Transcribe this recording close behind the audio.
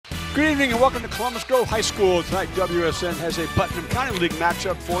Good evening and welcome to Columbus Grove High School. Tonight WSN has a Putnam County League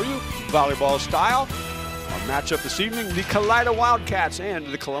matchup for you, volleyball style. Our matchup this evening, the Kalida Wildcats and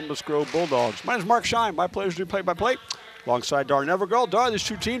the Columbus Grove Bulldogs. My name is Mark Shine. My pleasure to do play-by-play. Alongside Dar Nevergirl. Dar, these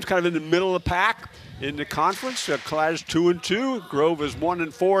two teams kind of in the middle of the pack in the conference. Kalida's 2-2. Grove is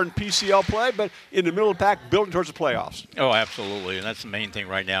 1-4 in PCL play, but in the middle of the pack, building towards the playoffs. Oh, absolutely, and that's the main thing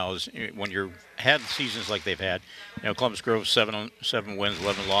right now is when you're had seasons like they've had. Columbus Grove 7 wins,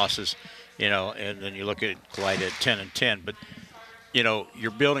 11 losses. And then you look at Kalida at 10-10, but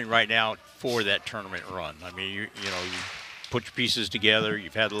you're building right now for that tournament run. I mean, you put your pieces together.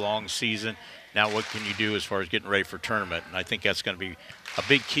 You've had a long season. Now what can you do as far as getting ready for tournament? And I think that's going to be a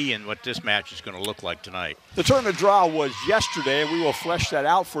big key in what this match is going to look like tonight. The tournament draw was yesterday, and we will flesh that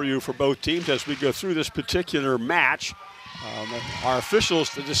out for you for both teams as we go through this particular match. Our officials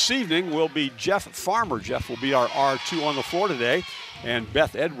this evening will be Jeff Farmer. Jeff will be our R2 on the floor today, and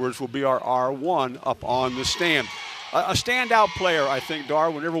Beth Edwards will be our R1 up on the stand. A standout player, I think, Dar,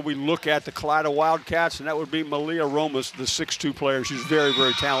 whenever we look at the Kalida Wildcats, and that would be Malia Romas, the 6'2 player. She's very,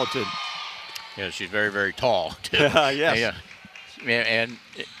 very talented. Yeah, she's very, very tall, too. Yes. Yeah. And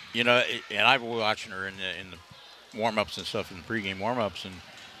I've been watching her in the warm-ups and stuff, in the pregame warm-ups, and,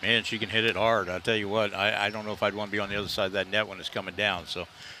 man, she can hit it hard. I'll tell you what, I don't know if I'd want to be on the other side of that net when it's coming down. So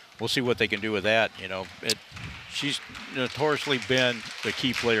we'll see what they can do with that. She's notoriously been the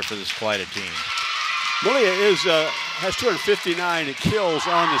key player for this Kalida team. Malia has 259 kills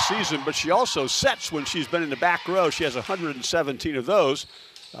on the season, but she also sets when she's been in the back row. She has 117 of those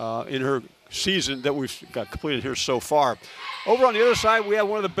in her season that we've got completed here so far. Over on the other side, we have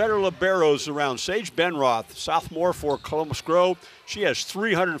one of the better liberos around, Sage Benroth, sophomore for Columbus Grove. She has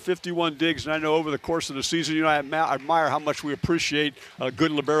 351 digs, and I know over the course of the season, I admire how much we appreciate a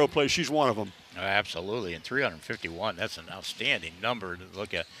good libero play. She's one of them. Absolutely, and 351, that's an outstanding number to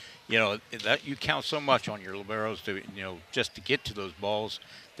look at. That you count so much on your liberos to, just to get to those balls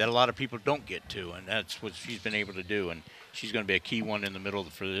that a lot of people don't get to, and that's what she's been able to do. And she's going to be a key one in the middle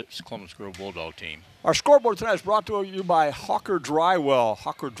for this Columbus Grove Bulldog team. Our scoreboard tonight is brought to you by Hawker Drywall.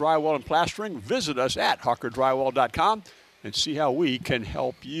 Hawker Drywall and Plastering. Visit us at hawkerdrywall.com and see how we can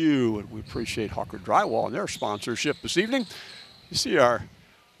help you. And we appreciate Hawker Drywall and their sponsorship this evening. You see our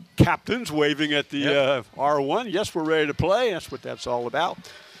captains waving at the R1. Yes, we're ready to play. That's what that's all about.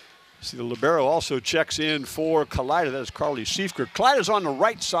 See, the libero also checks in for Kalida. That is Carly Siefker. Kalida's on the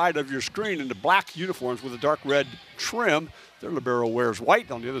right side of your screen in the black uniforms with a dark red trim. Their libero wears white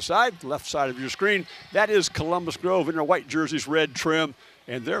on the other side, left side of your screen. That is Columbus Grove in their white jerseys, red trim,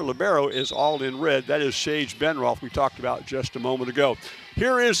 and their libero is all in red. That is Sage Benroth we talked about just a moment ago.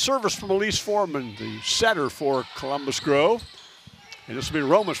 Here is service from Elise Foreman, the setter for Columbus Grove. And this will be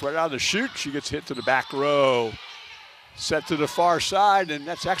Romas right out of the chute. She gets hit to the back row. Set to the far side, and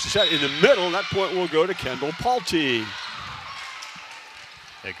that's actually set in the middle, and that point will go to Kendall Paulty.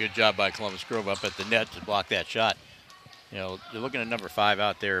 A good job by Columbus Grove up at the net to block that shot. You're looking at number 5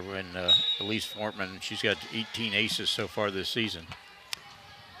 out there when Elise Fortman, she's got 18 aces so far this season.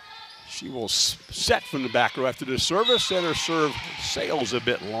 She will set from the back row after this service, and her serve sails a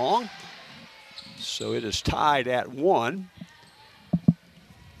bit long. So it is tied at 1.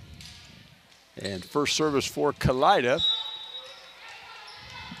 And first service for Kalida.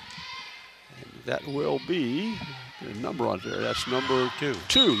 And that will be a number on there. That's number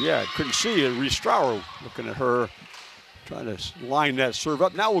 2. Yeah, couldn't see it. Reese Strauer looking at her, trying to line that serve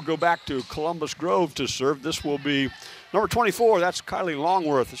up. Now we'll go back to Columbus Grove to serve. This will be number 24. That's Kylie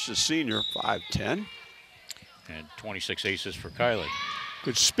Longworth. This is senior, 5'10". And 26 aces for Kylie.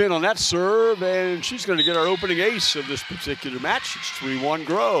 Good spin on that serve, and she's going to get our opening ace of this particular match. It's 3-1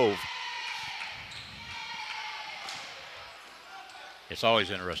 Grove. It's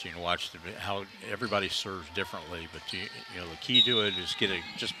always interesting to watch how everybody serves differently, but the key to it is get it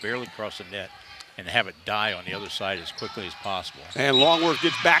just barely across the net and have it die on the other side as quickly as possible. And Longworth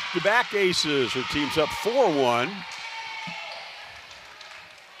gets back-to-back aces. Her team's up 4-1.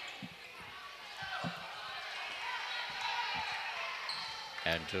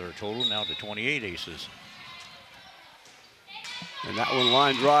 And to her total now to 28 aces. And that one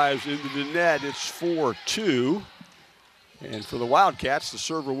line drives into the net. It's 4-2. And for the Wildcats, the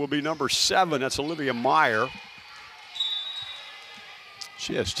server will be number 7. That's Olivia Meyer.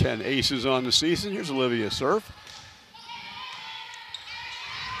 She has 10 aces on the season. Here's Olivia's serve.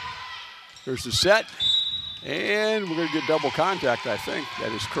 There's the set. And we're going to get double contact, I think.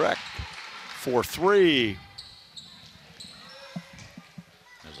 That is correct. 4-3.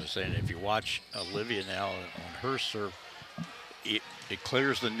 As I said, if you watch Olivia now on her serve, it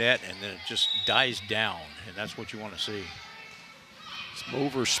clears the net and then it just dies down, and that's what you want to see. Some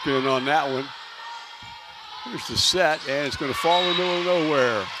overspin on that one. Here's the set, and it's going to fall in the middle of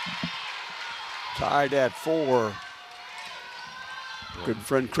nowhere. Tied at 4. Good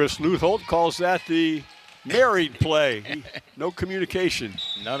friend Chris Lutholt calls that the married play. No communication.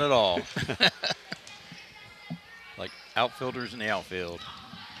 None at all. Like outfielders in the outfield.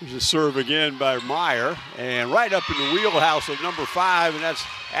 Here's a serve again by Meyer, and right up in the wheelhouse of number 5, and that's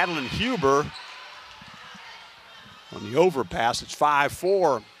Adeline Huber. On the overpass, it's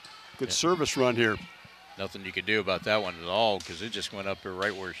 5-4. Good service run here. Nothing you could do about that one at all because it just went up there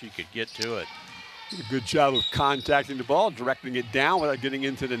right where she could get to it. Did a good job of contacting the ball, directing it down without getting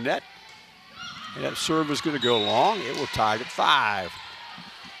into the net. And that serve is going to go long. It will tie at 5.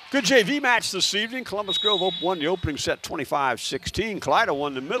 Good JV match this evening. Columbus Grove won the opening set 25-16. Kalida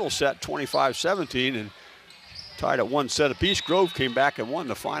won the middle set 25-17 and tied at 1 set apiece. Grove came back and won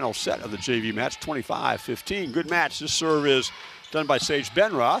the final set of the JV match 25-15. Good match. This serve is done by Sage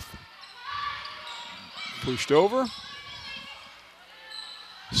Benroth. Pushed over.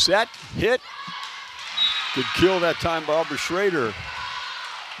 Set, hit. Good kill that time by Aubrey Schrader.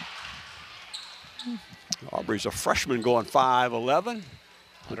 Aubrey's a freshman going 5'11".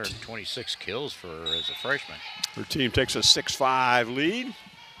 126 kills for her as a freshman. Her team takes a 6-5 lead.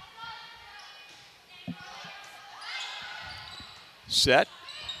 Set.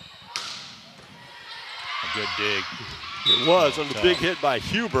 A good dig. It was on the big hit by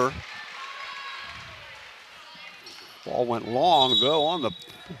Huber. Ball went long, though, on the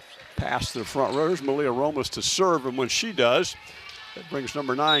pass to the front row. There's Malia Romas to serve, and when she does, that brings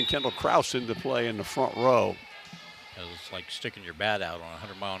number 9, Kendall Krause, into play in the front row. It's like sticking your bat out on a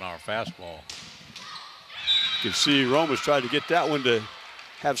 100-mile-an-hour fastball. You can see Romas tried to get that one to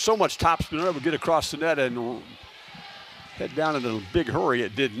have so much topspin, able to get across the net and head down in a big hurry.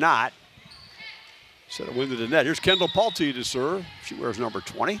 It did not. Set it into the net. Here's Kendall Palte to serve. She wears number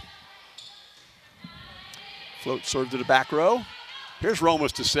 20. Float serve to the back row. Here's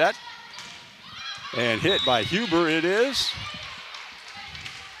Romas to set. And hit by Huber it is.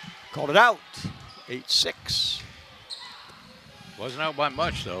 Called it out. 8-6. Wasn't out by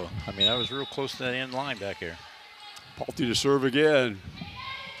much, though. I mean, that was real close to that end line back here. Palte to serve again.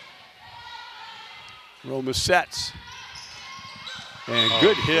 Romas sets. And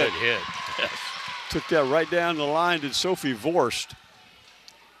good hit. Good hit. Yes. Took that right down the line to Sophie Vorst.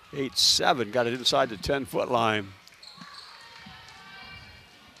 8-7, got it inside the 10-foot line.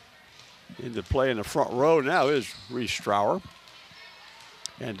 Into play in the front row now is Reese Strauer.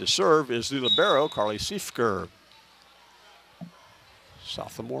 And to serve is the libero, Carly Siefker.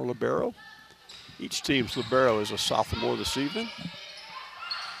 Sophomore libero. Each team's libero is a sophomore this evening.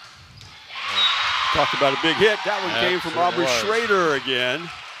 Talk about a big hit. That one came from Aubrey Schrader again.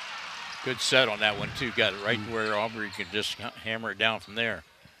 Good set on that one, too. Got it right where Aubrey could just hammer it down from there.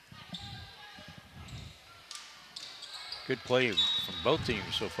 Good play from both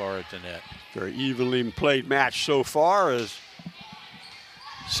teams so far at the net. Very evenly played match so far as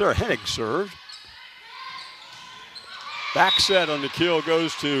Sarah Hennig served. Back set on the kill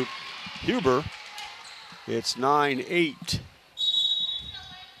goes to Huber. It's 9-8.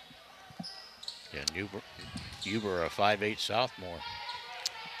 Yeah, Huber, a 5'8" sophomore.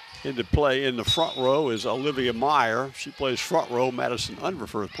 Into play in the front row is Olivia Meyer. She plays front row. Madison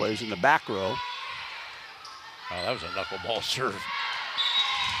Unverfurth plays in the back row. Oh, that was a knuckleball serve.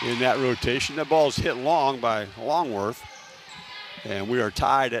 In that rotation. That ball's hit long by Longworth. And we are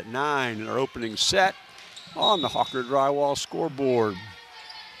tied at 9 in our opening set on the Hawker Drywall scoreboard.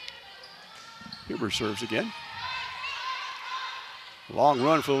 Huber serves again. Long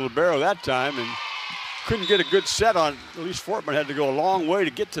run for the libero that time, and couldn't get a good set on. Elise Fortman had to go a long way to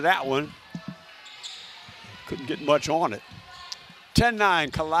get to that one. Couldn't get much on it.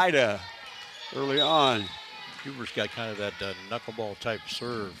 10-9 Kalida early on. Huber's got kind of that knuckleball type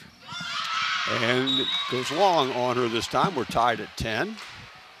serve. And it goes long on her this time. We're tied at 10.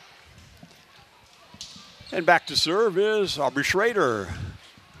 And back to serve is Aubrey Schrader.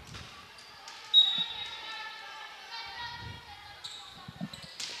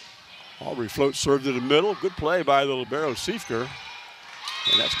 Aubrey floats serve to the middle. Good play by the libero Siefker.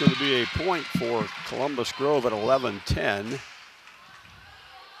 And that's going to be a point for Columbus Grove at 11-10.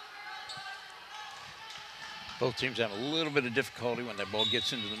 Both teams have a little bit of difficulty when that ball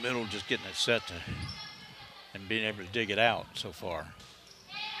gets into the middle, just getting it set and being able to dig it out so far.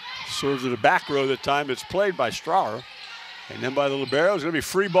 Serves to the back row that time. It's played by Strauer. And then by the libero. It's going to be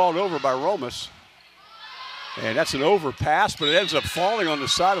free balled over by Romas. And that's an overpass, but it ends up falling on the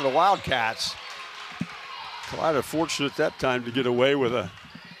side of the Wildcats. Kalida fortunate that time to get away with a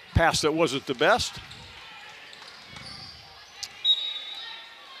pass that wasn't the best.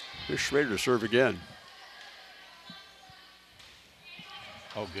 Here's Schrader to serve again.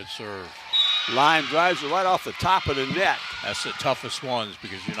 Oh, good serve. Line drives it right off the top of the net. That's the toughest ones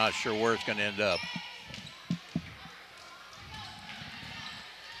because you're not sure where it's going to end up.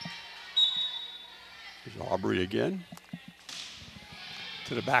 Here's Aubrey again.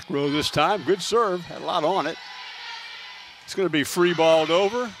 To the back row this time. Good serve. Had a lot on it. It's going to be free balled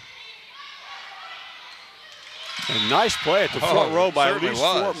over. And nice play at the front row by Elise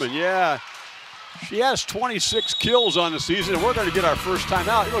Fortman. Yeah. She has 26 kills on the season, and we're going to get our first time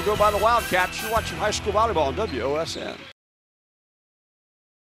out. It'll go by the Wildcats. You're watching high school volleyball on WOSN.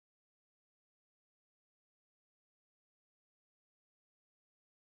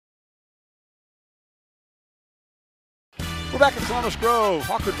 We're back at Columbus Grove.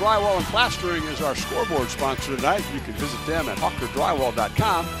 Hawker Drywall and Plastering is our scoreboard sponsor tonight. You can visit them at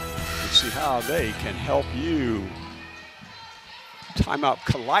hawkerdrywall.com and see how they can help you. Timeout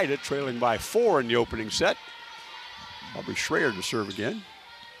Kalida, trailing by 4 in the opening set. Aubrey Schrader to serve again.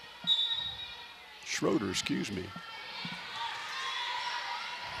 Schroeder, excuse me.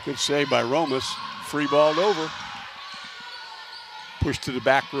 Good save by Romas. Free balled over. Pushed to the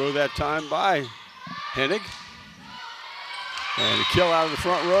back row that time by Hennig. And a kill out of the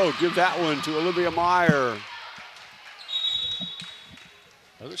front row. Give that one to Olivia Meyer.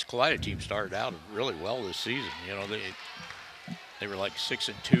 Well, this Kalida team started out really well this season. You know, they were like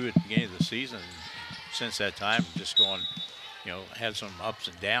 6-2 at the beginning of the season. Since that time, just going, you know, had some ups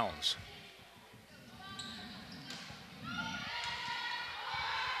and downs.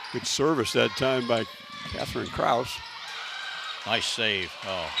 Good service that time by Catherine Kraus. Nice save.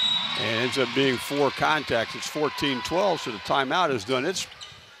 Oh. And ends up being 4 contacts. It's 14-12, so the timeout has done its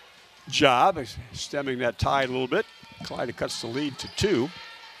job, stemming that tide a little bit. Kalida cuts the lead to 2.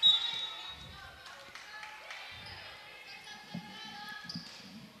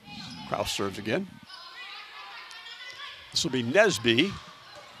 Kraus serves again. This will be Nesby.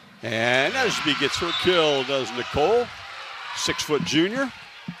 And Nesby gets her kill, does Nicole. 6-foot junior.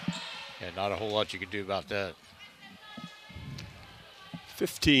 Yeah, not a whole lot you can do about that.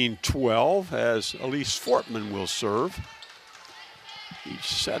 15-12 as Elise Fortman will serve. Each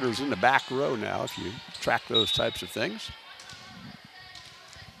setter's in the back row now if you track those types of things.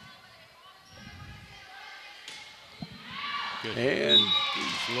 Good. And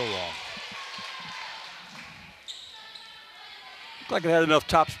it's a little long. Looked like it had enough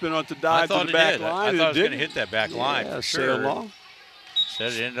topspin on it to dive to the back line. I thought it was going to hit that back line for sure. Sail long.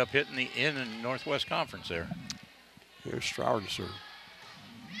 Said it ended up hitting the in Northwest Conference there. Here's Stroud to serve.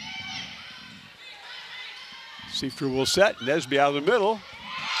 See-through will set. Nesby out of the middle.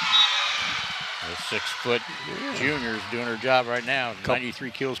 The 6-foot junior is doing her job right now. 93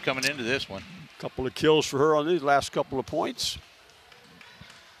 kills coming into this one. Couple of kills for her on these last couple of points.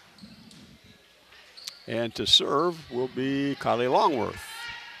 And to serve will be Kylie Longworth.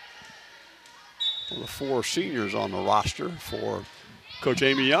 One of the 4 seniors on the roster for Coach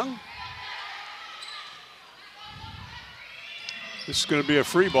Amy Young. This is going to be a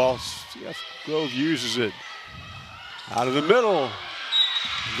free ball. CF Grove uses it. Out of the middle.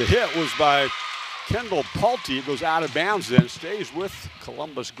 The hit was by Kendall Pulte. It goes out of bounds then. Stays with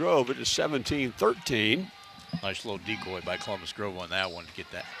Columbus Grove. It is 17-13. Nice little decoy by Columbus Grove on that one to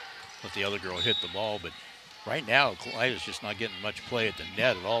get that. Let the other girl hit the ball. But right now, Kalida's just not getting much play at the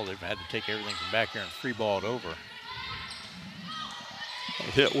net at all. They've had to take everything from back here and free ball it over.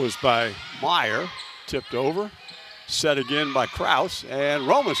 The hit was by Meyer. Tipped over. Set again by Kraus. And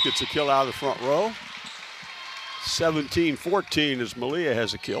Romas gets a kill out of the front row. 17-14 as Malia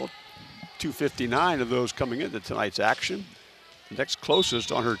has a kill. 259 of those coming into tonight's action. The next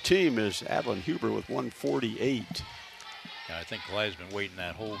closest on her team is Adeline Huber with 148. Yeah, I think Kalida's been waiting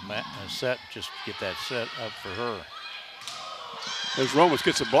that whole set just to get that set up for her. As Romas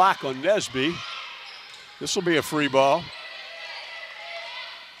gets a block on Nesby. This will be a free ball.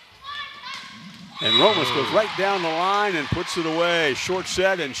 And Romas goes right down the line and puts it away. Short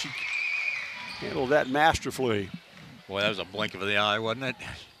set, and she handled that masterfully. Boy, that was a blink of the eye, wasn't it?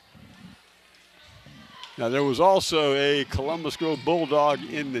 Now, there was also a Columbus Grove Bulldog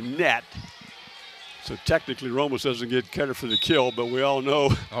in the net. So technically, Romas doesn't get credit for the kill, but we all know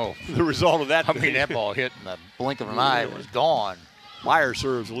the result of that. I mean, that ball hit in the blink of an eye. It was gone. Meyer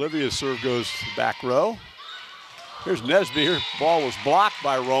serves. Olivia's serve goes to the back row. Here's Nesby. Her ball was blocked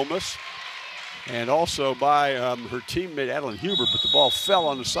by Romas and also by her teammate, Adeline Huber, but the ball fell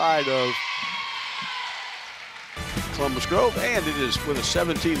on the side of Columbus Grove, and it is with a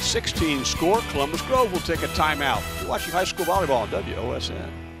 17-16 score. Columbus Grove will take a timeout. You're watching high school volleyball on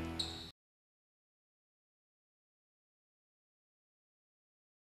WOSN.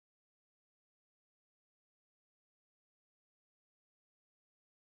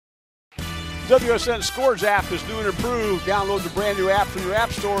 WSN Scores app is new and improved. Download the brand new app from your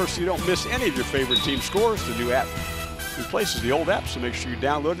app store so you don't miss any of your favorite team scores. The new app replaces the old app, so make sure you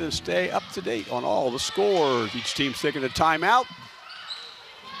download it and stay up to date on all the scores. Each team's taking a timeout.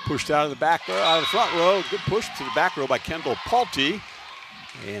 Pushed out of the back row, out of the front row. Good push to the back row by Kendall Palte.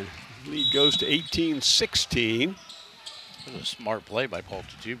 And lead goes to 18-16. It was a smart play by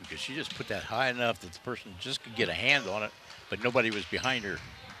Palte, too, because she just put that high enough that the person just could get a hand on it, but nobody was behind her.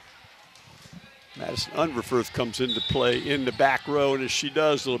 Madison Unverfurth comes into play in the back row, and as she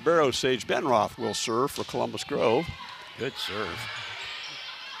does, the libero Sage Benroth will serve for Columbus Grove. Good serve.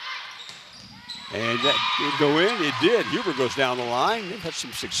 And that did go in. It did. Huber goes down the line. They've had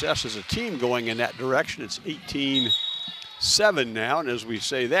some success as a team going in that direction. It's 18-7 now, and as we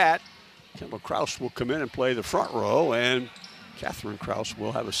say that, Kendall Kraus will come in and play the front row, and Catherine Kraus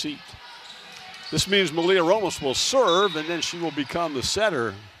will have a seat. This means Malia Ramos will serve, and then she will become the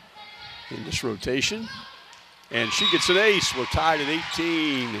setter in this rotation. And she gets an ace. We're tied at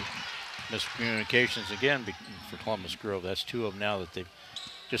 18. Miscommunications again for Columbus Grove. That's two of them now that they've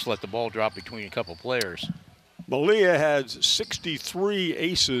just let the ball drop between a couple players. Malia has 63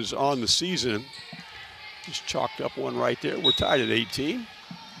 aces on the season. Just chalked up one right there. We're tied at 18.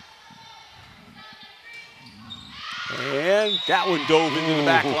 And that one dove into the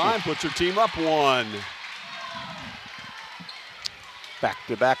back line, puts her team up one.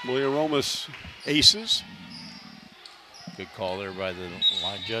 Back-to-back Malia Ramos aces. Good call there by the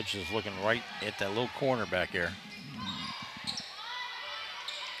line judge, is looking right at that little corner back there.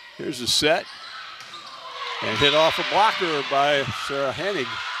 Here's the set. And hit off a blocker by Sarah Hennig.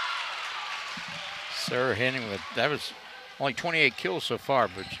 Sarah Hennig, that was only 28 kills so far,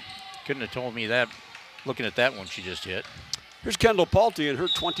 but couldn't have told me that looking at that one she just hit. Here's Kendall Palte and her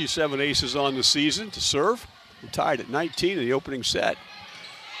 27 aces on the season to serve. We're tied at 19 in the opening set.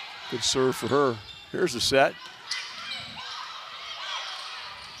 Good serve for her. Here's the set.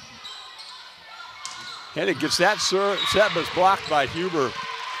 Hennig gets that set, but it's blocked by Huber.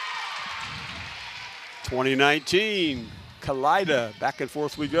 2019, Kalida, back and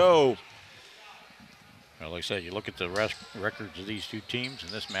forth we go. Well, like I said, you look at the records of these two teams,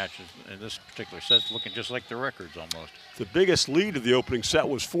 and this match, in this particular set, is looking just like the records almost. The biggest lead of the opening set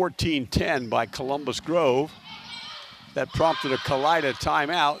was 14-10 by Columbus Grove. That prompted a Kalida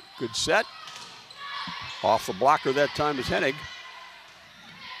timeout. Good set. Off the blocker that time is Hennig.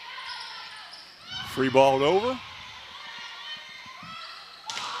 Free balled over.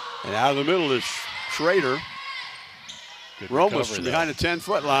 And out of the middle is Schrader. Ramos from behind the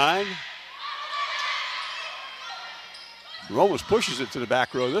 10-foot line. Ramos pushes it to the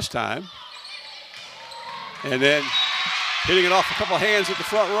back row this time. And then hitting it off a couple hands at the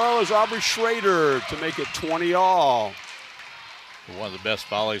front row is Aubrey Schrader to make it 20-all. One of the best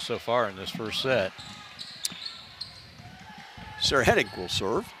volleys so far in this first set. Sarah Hennig will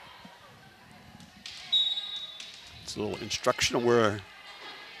serve. It's a little instruction on where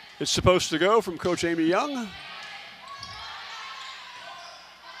it's supposed to go from Coach Amy Young.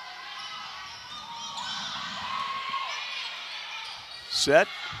 Set,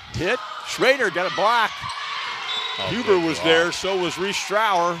 hit, Schrader got a block. Huber was there, so was Reese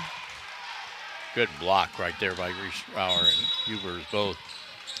Strauer. Good block right there by Reese Strauer and Huber both.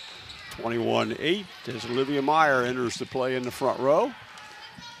 21-8 as Olivia Meyer enters the play in the front row.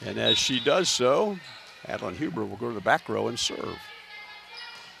 And as she does so, Adeline Huber will go to the back row and serve.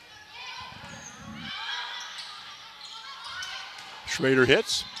 Schrader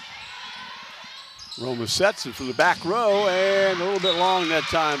hits. Roma sets it from the back row, and a little bit long that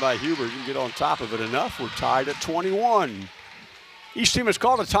time by Huber. Didn't get on top of it enough. We're tied at 21. Each team has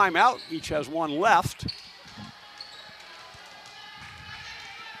called a timeout. Each has one left.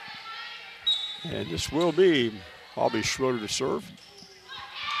 And this will be Aubrey Schroeder to serve.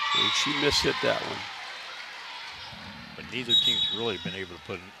 And she mishit that one. But neither team's really been able to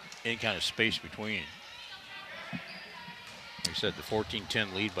put any kind of space between. Like I said, the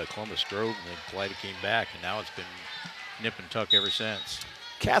 14-10 lead by Columbus Grove, and then Kalida came back, and now it's been nip and tuck ever since.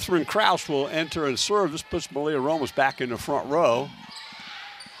 Catherine Kraus will enter and serve. This puts Malia Ramos back in the front row.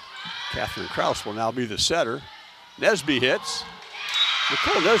 Catherine Kraus will now be the setter. Nesby hits.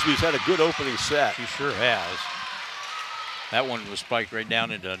 Nicole Nesby's had a good opening set. She sure has. That one was spiked right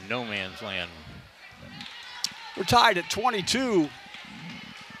down into no man's land. We're tied at 22.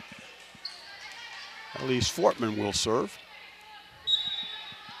 Elise Fortman will serve.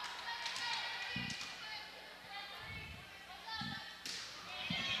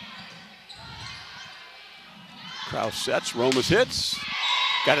 Kraus sets, Romas hits.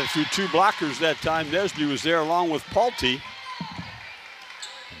 Got it through two blockers that time. Nesby was there along with Palte.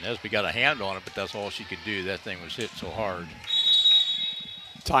 Nesby got a hand on it, but that's all she could do. That thing was hit so hard.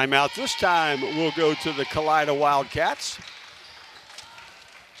 Timeout this time will go to the Kalida Wildcats.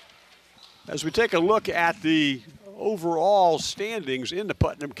 As we take a look at the overall standings in the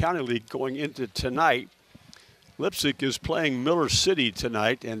Putnam County League going into tonight, Leipzig is playing Miller City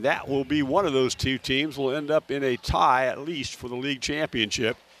tonight, and that will be one of those two teams will end up in a tie at least for the league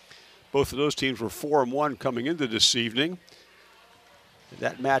championship. Both of those teams were 4-1 coming into this evening.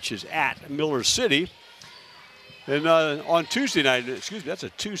 That match is at Miller City. And on Tuesday night, excuse me, that's a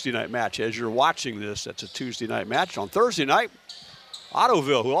Tuesday night match. As you're watching this, that's a Tuesday night match. On Thursday night,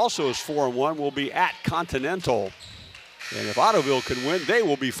 Ottoville, who also is 4-1, will be at Continental. And if Ottoville can win, they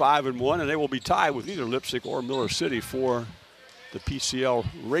will be 5-1, and they will be tied with either Leipzig or Miller City for the PCL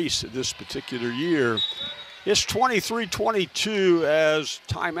race this particular year. It's 23-22 as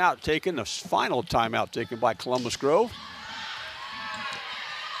timeout taken, the final timeout taken by Columbus Grove.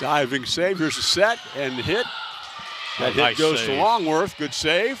 Diving save, here's a set and hit. That hit goes to Longworth, good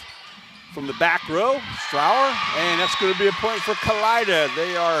save. From the back row, Strower, and that's going to be a point for Kalida.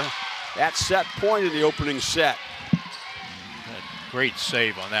 They are at set point in the opening set. Great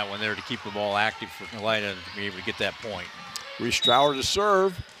save on that one there to keep the ball active for Kalida to be able to get that point. Strower to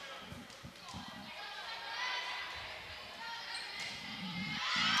serve.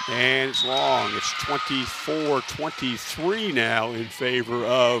 And it's long. It's 24-23 now in favor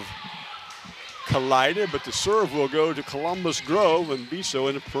of Kalida, but the serve will go to Columbus Grove and be so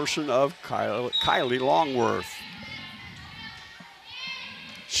in the person of Kylie Longworth.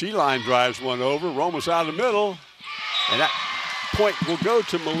 Sheline drives one over. Romas out of the middle. And that point will go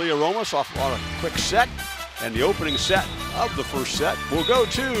to Malia Romas off on a quick set. And the opening set of the first set will go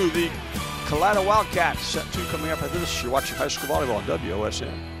to the Kalida Wildcats. Set 2 coming up after this. You're watching high school volleyball on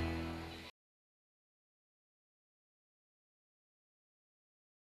WOSN.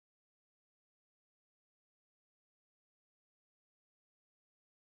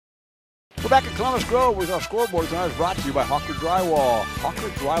 We're back at Columbus Grove with our scoreboard tonight, brought to you by Hawker Drywall. Hawker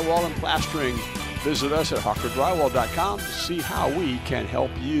Drywall and Plastering. Visit us at hawkerdrywall.com to see how we can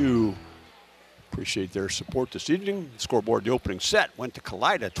help you. Appreciate their support this evening. The scoreboard, the opening set went to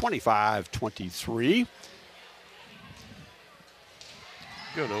Kalida, 25-23.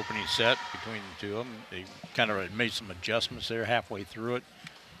 Good opening set between the two of them. They kind of made some adjustments there halfway through it.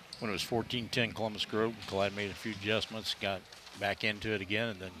 When it was 14-10 Columbus Grove, Kalida made a few adjustments, got back into it again,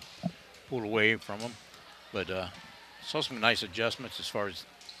 and then pulled away from them. But saw some nice adjustments as far as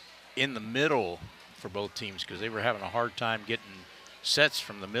in the middle for both teams, because they were having a hard time getting sets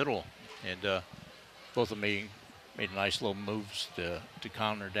from the middle. And both of them made nice little moves to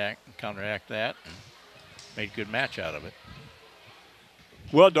counteract that and made a good match out of it.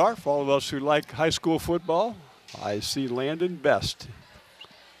 Well, Darf, all of us who like high school football, I see Landon Best,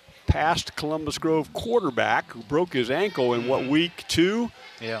 past Columbus Grove quarterback who broke his ankle in what, week 2?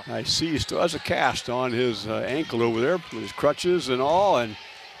 Yeah. I see he still has a cast on his ankle over there with his crutches and all, and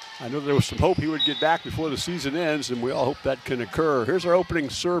I know there was some hope he would get back before the season ends, and we all hope that can occur. Here's our opening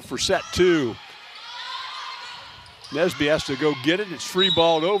serve for set 2. Nesby has to go get it. It's free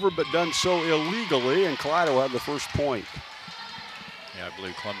balled over, but done so illegally, and Kalida will have the first point. Yeah, I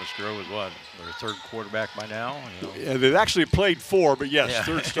believe Columbus Grove is what, their third quarterback by now? You know. Yeah, they've actually played 4, but yes, yeah.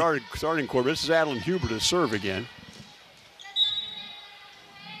 Third starting quarterback. This is Adeline Huber to serve again.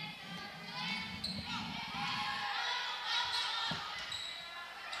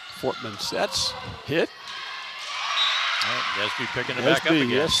 Fortman sets, hit. Nesby picking it back up again.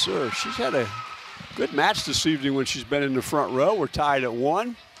 Yes, sir. She's had a good match this evening when she's been in the front row. We're tied at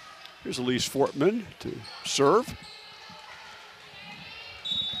 1. Here's Elise Fortman to serve.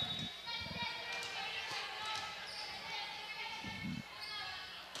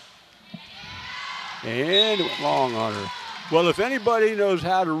 And it went long on her. Well, if anybody knows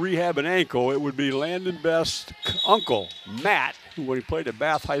how to rehab an ankle, it would be Landon Best's uncle, Matt, who when he played at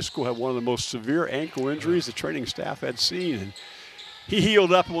Bath High School had one of the most severe ankle injuries the training staff had seen. And he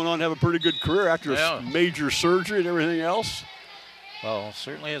healed up and went on to have a pretty good career after a major surgery and everything else. Well,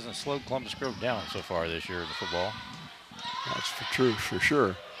 certainly hasn't slowed Columbus Grove down so far this year in the football. That's for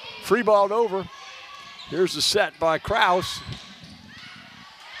sure. Free balled over. Here's the set by Kraus.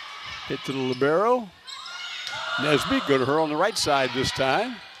 Hit to the libero. Nesby, go to her on the right side this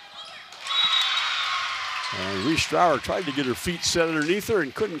time. And Reese Strower tried to get her feet set underneath her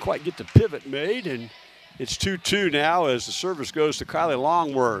and couldn't quite get the pivot made. And it's 2-2 now as the service goes to Kylie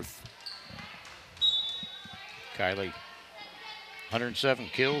Longworth. Kylie, 107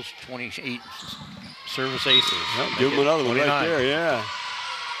 kills, 28 service aces. Yep, give him another one right there, yeah.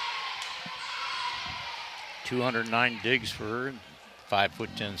 209 digs for her,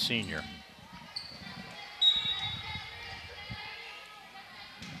 5'10" senior.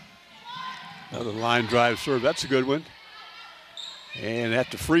 Another line drive serve. That's a good one. And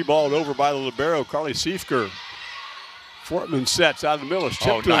at the free ball over by the libero, Carly Siefker. Fortman sets out of the middle. It's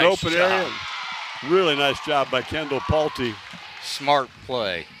tipped to an open area. Really nice job by Kendall Pulte. Smart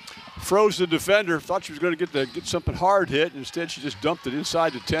play. Froze the defender. Thought she was going to get something hard hit. Instead, she just dumped it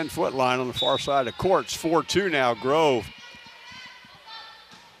inside the 10-foot line on the far side of court. It's 4-2 now, Grove.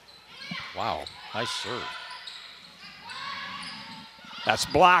 Wow, nice serve. That's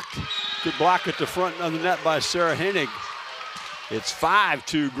blocked. Good block at the front of the net by Sarah Hennig. It's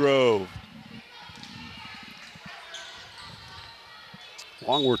 5-2 Grove.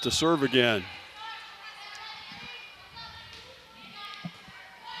 Longworth to serve again.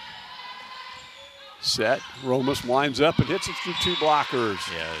 Set. Romas winds up and hits it through two blockers.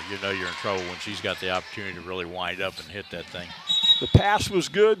 Yeah, you know you're in trouble when she's got the opportunity to really wind up and hit that thing. The pass was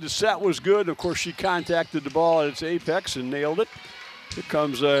good. The set was good. Of course, she contacted the ball at its apex and nailed it. Here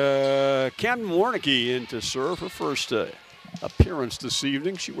comes Camden Warnicki in to serve her first appearance this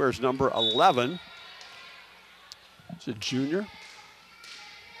evening. She wears number 11. It's a junior.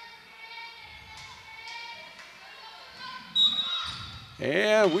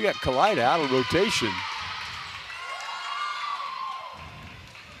 And we got Kalida out of rotation.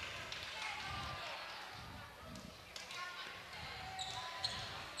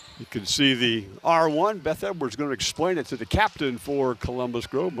 You can see the R1. Beth Edwards going to explain it to the captain for Columbus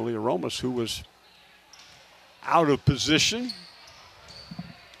Grove, Malia Romas, who was out of position.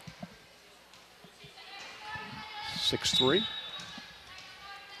 6'3".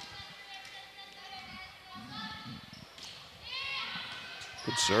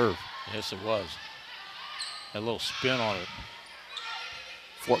 Good serve. Yes, it was. A little spin on it.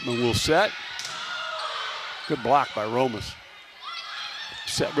 Fortman will set. Good block by Romas.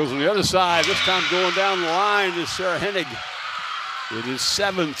 Set goes on the other side. This time going down the line is Sarah Hennig. It is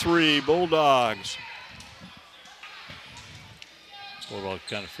 7-3 Bulldogs. Bulldogs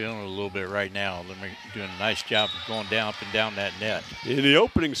kind of feeling it a little bit right now. They're doing a nice job of going down up and down that net. In the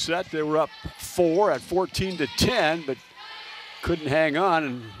opening set, they were up 4 at 14-10, but couldn't hang on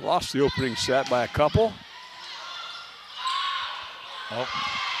and lost the opening set by a couple. Oh.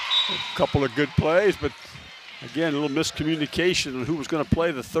 A couple of good plays, but again, a little miscommunication on who was going to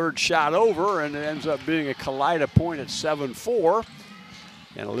play the third shot over, and it ends up being a Kalida point at 7-4,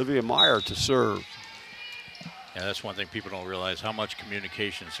 and Olivia Meyer to serve. Yeah, that's one thing people don't realize, how much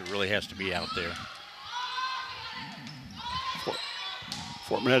communication there really has to be out there.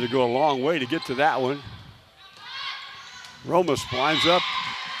 Fortman had to go a long way to get to that one. Romas winds up.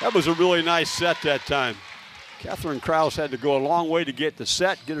 That was a really nice set that time. Catherine Krause had to go a long way to get the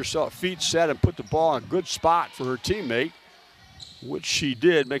set, get herself feet set, and put the ball in a good spot for her teammate, which she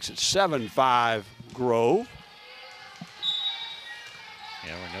did. Makes it 7-5 Grove.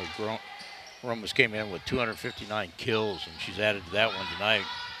 Yeah, we know Romas came in with 259 kills, and she's added to that one tonight.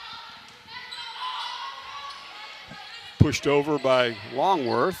 Pushed over by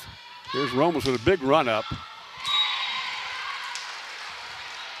Longworth. Here's Romas with a big run up.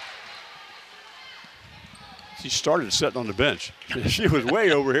 She started sitting on the bench. She was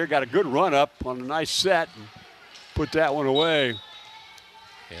way over here, got a good run up on a nice set, and put that one away.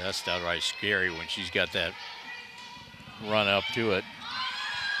 Yeah, that's downright scary when she's got that run up to it.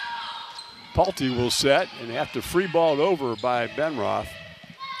 Pulte will set and have to free ball it over by Benroth.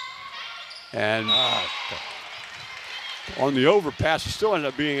 And on the overpass, it still ended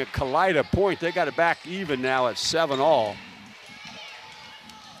up being a Kalida point. They got it back even now at 7-all.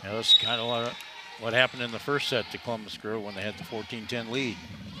 Yeah, that's kind of what happened in the first set to Columbus Grove when they had the 14-10 lead.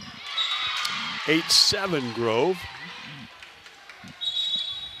 8-7 Grove.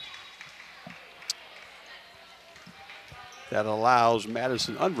 That allows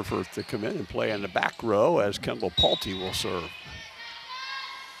Madison Unverfurth to come in and play in the back row as Kendall Pulte will serve.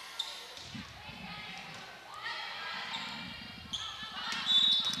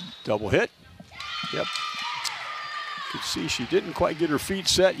 Double hit. Yep. You can see she didn't quite get her feet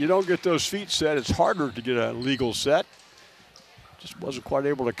set. You don't get those feet set, it's harder to get a legal set. Just wasn't quite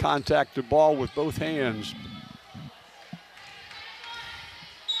able to contact the ball with both hands.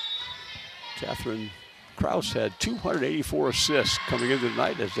 Catherine Krause had 284 assists coming into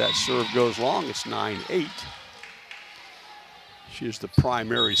tonight. As that serve goes long, it's 9-8. She is the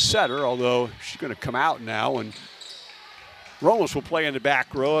primary setter, although she's going to come out now, and Romas will play in the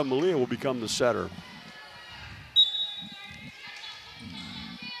back row, and Malia will become the setter.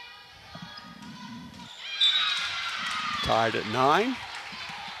 Tied at 9.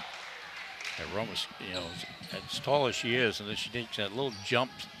 Yeah, Roma's, as tall as she is, and then she takes that little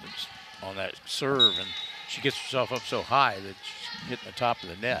jump on that serve, and she gets herself up so high that she's hitting the top of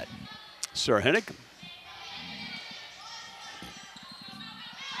the net. Sarah Hennick.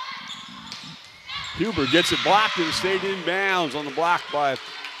 Huber gets it blocked and stayed in bounds on the block by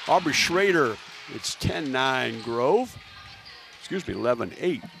Aubrey Schrader. It's 10-9 Grove. Excuse me,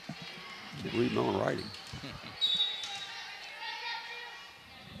 11-8. Can't read my own writing.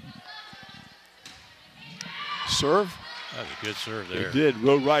 Serve. That was a good serve there. It did.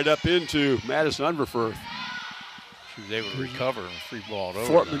 Rode right up into Madison Underfurth. She was able to recover and free ball it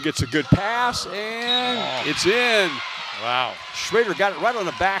over. Fortman gets a good pass, and it's in. Wow. Schrader got it right on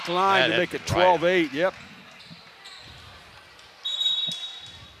the back line to make it 12-8. Right. Yep.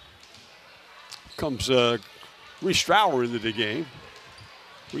 Comes Reese Strower into the game.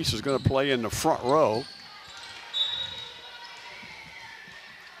 Reese is going to play in the front row.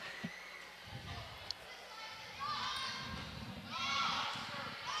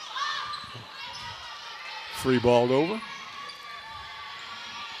 Free balled over.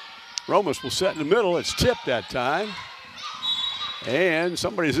 Romas will set in the middle. It's tipped that time. And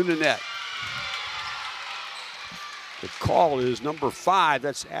somebody's in the net. The call is number 5.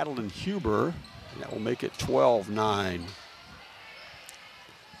 That's Adeline Huber. And that will make it 12-9. I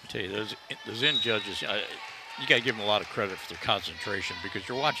tell you, those in judges, you got to give them a lot of credit for their concentration, because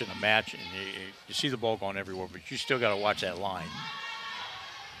you're watching a match and you see the ball going everywhere, but you still got to watch that line.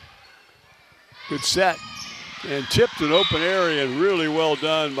 Good set. And tipped an open area, and really well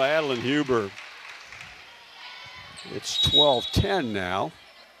done by Adeline Huber. It's 12-10 now.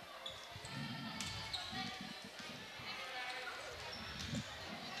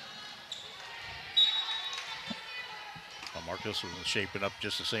 Well, Marcus was shaping up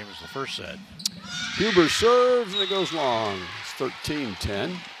just the same as the first set. Huber serves, and it goes long. It's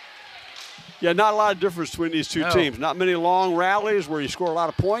 13-10. Yeah, not a lot of difference between these two teams. Not many long rallies where you score a lot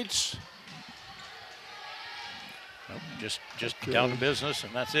of points. Nope, just down to business,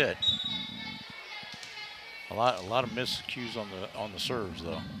 and that's it. A lot of miscues on the serves,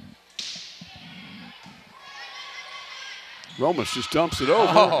 though. Romas just dumps it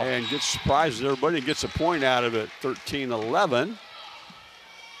over and surprises everybody and gets a point out of it. 13-11.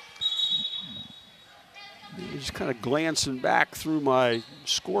 Just kind of glancing back through my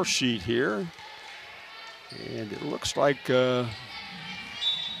score sheet here, and it looks like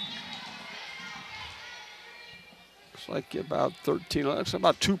about 13. That's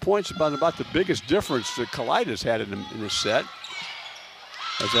about 2 points, about the biggest difference that Kalida's had in this set.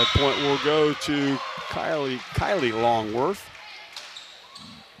 At that point, we'll go to Kylie Longworth.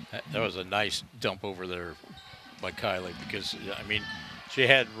 That was a nice dump over there by Kylie, because, I mean, she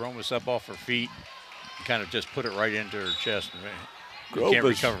had Romas up off her feet and kind of just put it right into her chest. And you can't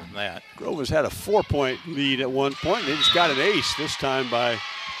recover from that. Grove has had a 4-point lead at one point, and they just got an ace this time by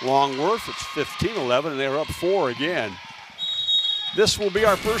Longworth. It's 15-11, and they're up 4 again. This will be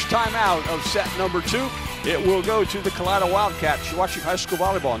our first time out of set number 2. It will go to the Kalida Wildcats. You're watching high school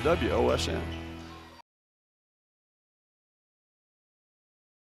volleyball on WOSN.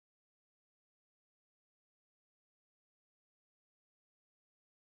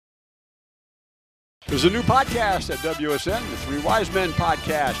 There's a new podcast at WSN, the Three Wise Men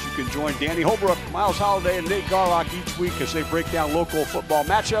podcast. You can join Danny Holbrook, Miles Holliday, and Nate Garlock each week as they break down local football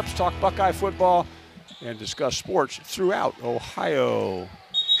matchups, talk Buckeye football, and discuss sports throughout Ohio.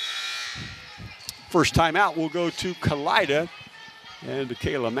 First time out, we'll go to Kalida and to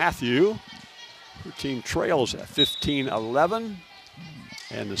Kayla Matthew. Her team trails at 15-11,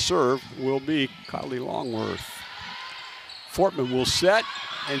 and the serve will be Kylie Longworth. Fortman will set,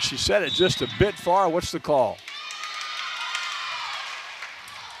 and she set it just a bit far. What's the call?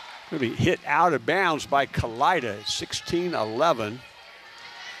 Going to be hit out of bounds by Kalida, 16-11.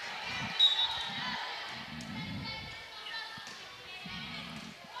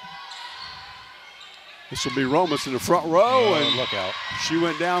 This will be Romas in the front row, and look out. She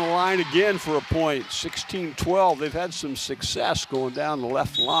went down the line again for a point, 16-12. They've had some success going down the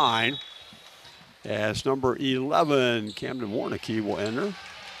left line, as number 11, Camden Warnicki, will enter. And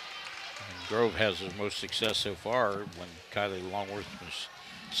Grove has the most success so far when Kylie Longworth was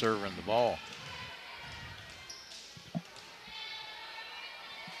serving the ball.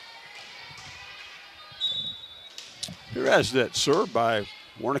 Here has that serve by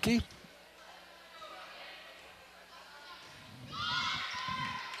Warnicki.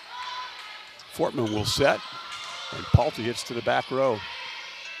 Fortman will set, and Paulty hits to the back row.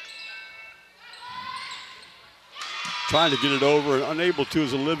 Trying to get it over and unable to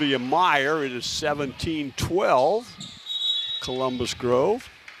is Olivia Meyer. It is 17-12, Columbus Grove.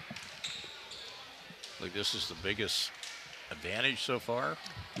 Like this is the biggest advantage so far.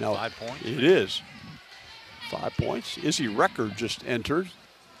 No, 5 points. It is. 5 points. Izzy Record just entered.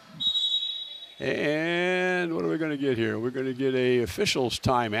 And what are we going to get here? We're going to get a officials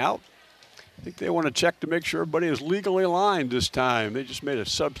timeout. I think they want to check to make sure everybody is legally aligned this time. They just made a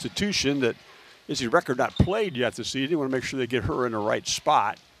substitution that Izzy Record not played yet this evening. They want to make sure they get her in the right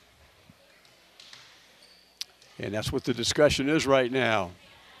spot. And that's what the discussion is right now.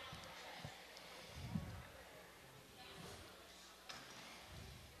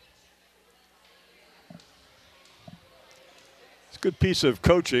 Good piece of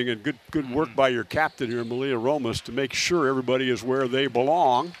coaching and good work by your captain here, Malia Romas, to make sure everybody is where they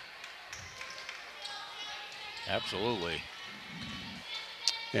belong. Absolutely.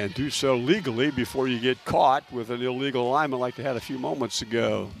 And do so legally before you get caught with an illegal alignment like they had a few moments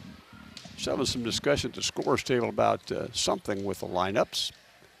ago. Just having some discussion at the scores table about something with the lineups.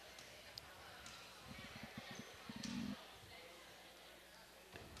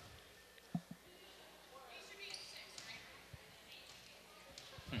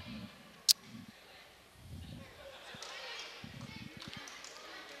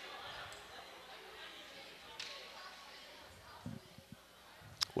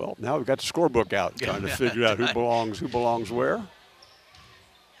 Well, now we've got the scorebook out, trying to figure out who belongs where.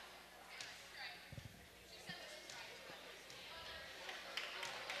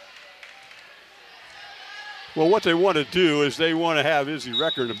 Well, what they want to do is they want to have Izzy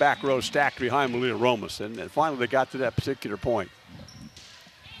Record in the back row stacked behind Malia Romas, and finally they got to that particular point.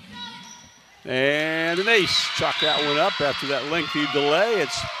 And an ace. Chalk that one up after that lengthy delay.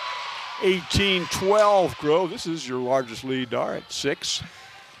 It's 18-12, Grove. This is your largest lead, Dar, at 6.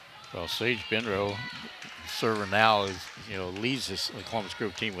 Well, Sage Benro, server now, is leads this Columbus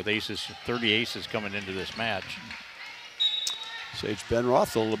Grove team with aces, 30 aces coming into this match. Sage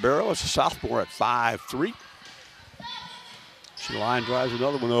Benroth, the libero, is a sophomore at 5'3". She line drives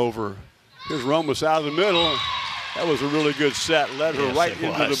another one over. Here's Romas out of the middle. That was a really good set. Led her right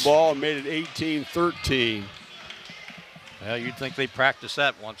into the ball and made it 18-13. Well, you'd think they practiced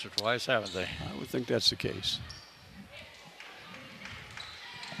that once or twice, haven't they? I would think that's the case.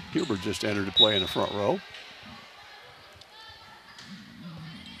 Huber just entered to play in the front row.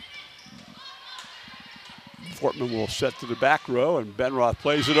 Fortman will set to the back row, and Benroth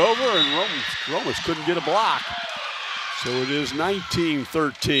plays it over, and Romas couldn't get a block. So it is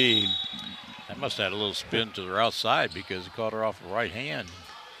 19-13. That must have had a little spin to her outside because it caught her off the right hand.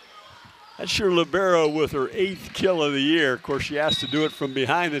 That's your libero with her 8th kill of the year. Of course, she has to do it from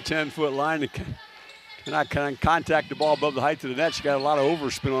behind the 10-foot line. Cannot contact the ball above the height of the net. She got a lot of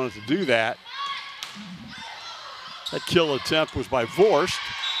overspin on it to do that. That kill attempt was by Vorst,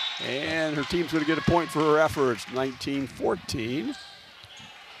 and her team's going to get a point for her efforts. 19-14.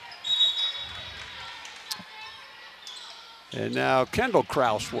 And now Kendall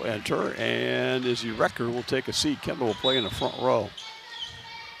Kraus will enter, and Izzy Recker will take a seat. Kendall will play in the front row.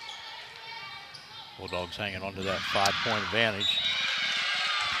 Bulldogs hanging on to that 5-point advantage.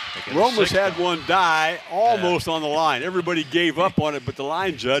 Romas had one die almost on the line. Everybody gave up on it, but the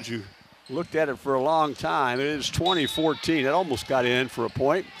line judge, who looked at it for a long time, it is 20-14. It almost got in for a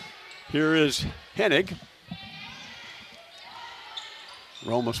point. Here is Hennig.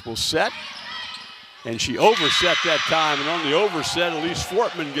 Romas will set, and she overset that time. And on the overset, Elise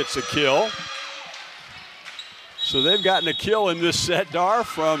Fortman gets a kill. So they've gotten a kill in this set, Dar,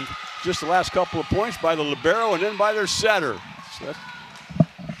 from just the last couple of points by the libero and then by their setter. So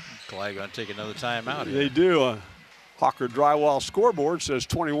Kalida going to take another timeout here. They do. Hawker Drywall scoreboard says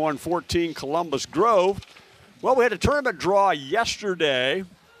 21-14 Columbus Grove. Well, we had a tournament draw yesterday.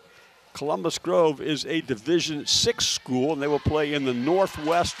 Columbus Grove is a Division VI school, and they will play in the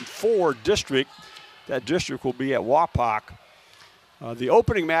Northwest 4 district. That district will be at Wapak. The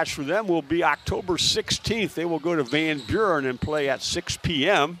opening match for them will be October 16th. They will go to Van Buren and play at 6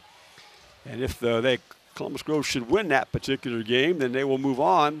 p.m. And if Columbus Grove should win that particular game, then they will move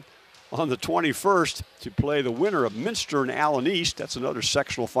on the 21st to play the winner of Minster and Allen East. That's another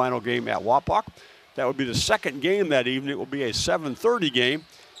sectional final game at Wapak. That would be the second game that evening. It will be a 7:30 game.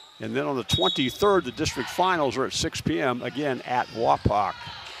 And then on the 23rd, the district finals are at 6 p.m. again at Wapak.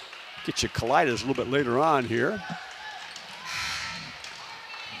 Get you Kalidas a little bit later on here.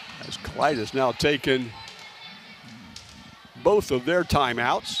 As Kalida's now taken both of their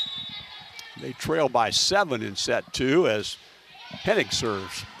timeouts. They trail by 7 in set 2 as Hennig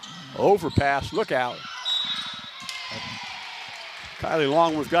serves. Overpass, look out. Kylie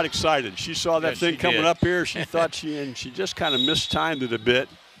Longworth got excited. She saw that thing coming up here. She thought she just kind of mistimed it a bit.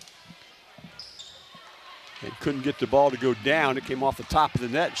 And couldn't get the ball to go down. It came off the top of the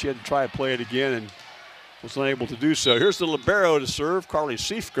net. She had to try to play it again, and was unable to do so. Here's the libero to serve, Carly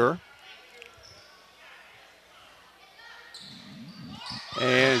Siefker.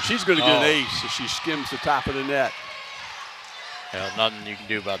 And she's going to get an ace as she skims the top of the net. Yeah, nothing you can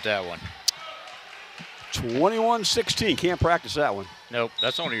do about that one. 21-16. Can't practice that one. Nope,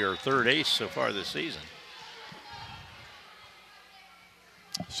 that's only her third ace so far this season.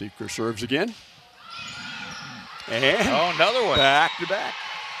 Siefker serves again. And another one. Back to back.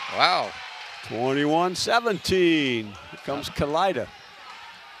 Wow. 21-17. Here comes Kalida.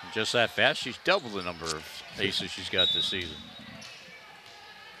 Just that fast, she's doubled the number of aces she's got this season.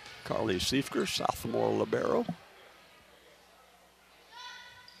 Carly Siefker, sophomore libero.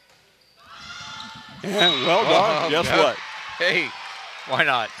 And well done. Guess what? Hey, why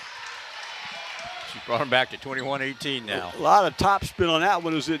not? She brought him back to 21-18 now. A lot of top spin on that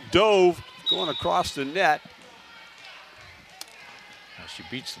one as it dove going across the net. Now she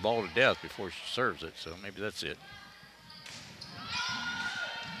beats the ball to death before she serves it, so maybe that's it.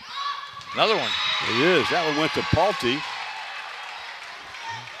 Another one. It is. That one went to Palti.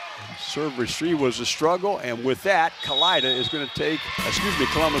 Serve retrieve was a struggle, and with that, Kalida is going to take,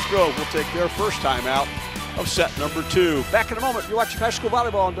 Columbus Grove will take their first time out of set number 2. Back in a moment, you're watching high school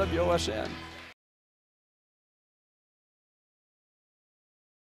volleyball on WOSN.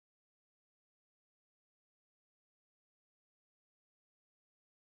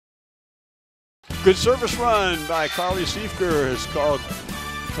 Good service run by Carly Siefker has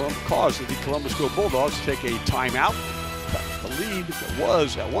caused the Columbus Grove Bulldogs to take a timeout. The lead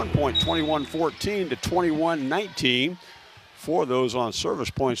was at one point 21-14 to 21-19 for those on service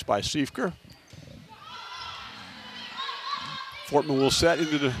points by Siefker. Fortman will set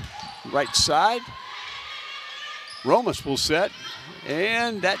into the right side. Romas will set,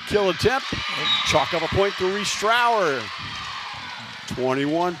 and that kill attempt, chalk up a point to Reese Strauer.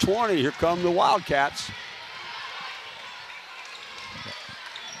 21-20, here come the Wildcats.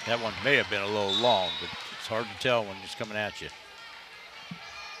 That one may have been a little long, but it's hard to tell when it's coming at you.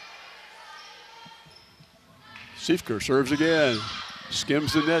 Siefker serves again,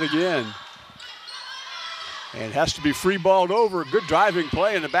 skims the net again. And has to be free balled over. Good driving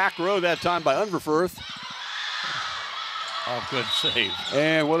play in the back row that time by Unverfurth. Oh, good save.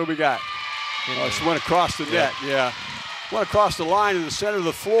 And what do we got? Oh, she went across the net, yeah. Went across the line in the center of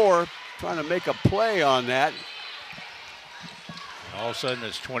the floor, trying to make a play on that. All of a sudden,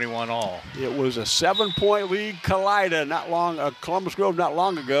 it's 21-all. It was a 7-point lead, Kalida, Columbus Grove not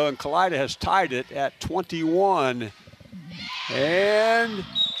long ago, and Kalida has tied it at 21. And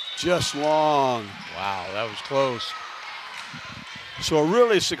just long. Wow, that was close. So a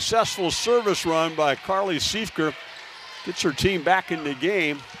really successful service run by Carly Siefker. Gets her team back in the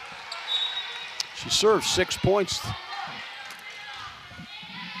game. She serves 6 points.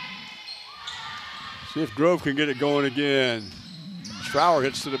 See if Grove can get it going again. Strauer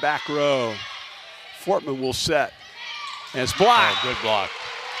hits to the back row. Fortman will set. And it's blocked. Oh, good block.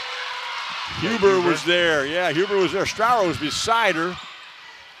 Huber was there. Yeah, Huber was there. Strauer was beside her.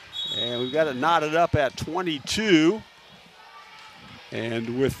 And we've got it knotted up at 22.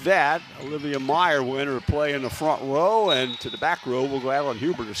 And with that, Olivia Meyer will enter play in the front row, and to the back row will go Alan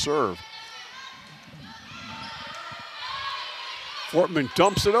Huber to serve. Fortman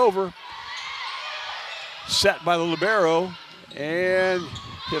dumps it over. Set by the libero, and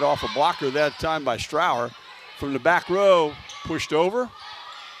hit off a blocker that time by Strauer. From the back row, pushed over.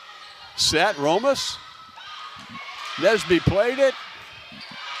 Set, Romas. Nesby played it.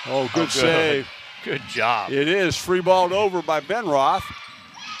 Oh, good save. Good job. It is free balled over by Benroth.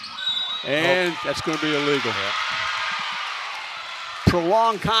 And that's going to be illegal. Yeah.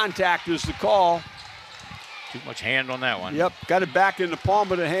 Prolonged contact is the call. Too much hand on that one. Yep, got it back in the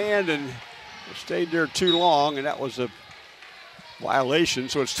palm of the hand and stayed there too long, and that was a violation.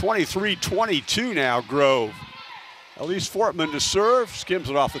 So it's 23-22 now, Grove. Elise Fortman to serve, skims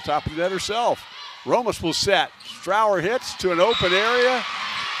it off the top of the net herself. Romas will set. Strauer hits to an open area.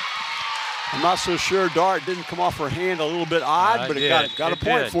 I'm not so sure Dart didn't come off her hand a little bit odd, but it got a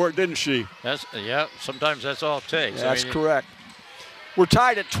point for it, didn't she? Sometimes that's all it takes. That's correct. We're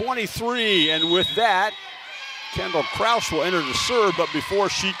tied at 23, and with that, Kendall Kraus will enter the serve, but before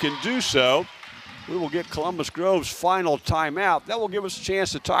she can do so, we will get Columbus Grove's final timeout. That will give us a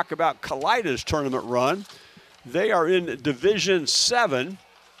chance to talk about Kalida's tournament run. They are in Division 7,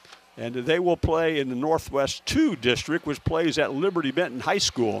 and they will play in the Northwest 2 district, which plays at Liberty Benton High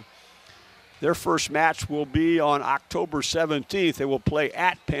School. Their first match will be on October 17th. They will play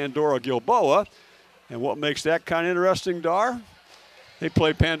at Pandora Gilboa. And what makes that kind of interesting, Dar? They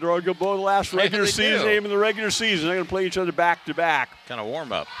played Pandora Gilboa the last regular season game in the regular season. They're going to play each other back to back. Kind of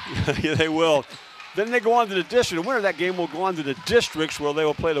warm up. Yeah, they will. Then they go on to the district. The winner of that game will go on to the districts, where they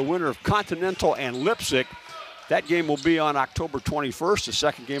will play the winner of Continental and Leipzig. That game will be on October 21st, the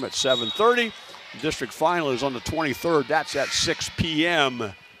second game at 7:30. The district final is on the 23rd. That's at 6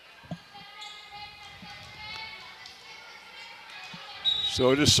 p.m.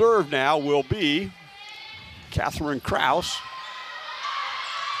 So to serve now will be Catherine Kraus.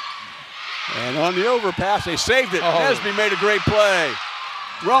 And on the overpass, they saved it. Nesby made a great play.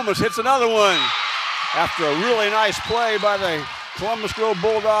 Romas hits another one. After a really nice play by the Columbus Grove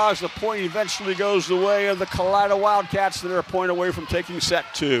Bulldogs, the point eventually goes the way of the Kalida Wildcats. They're a point away from taking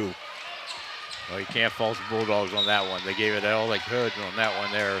set 2. Well, you can't fault the Bulldogs on that one. They gave it all they could on that one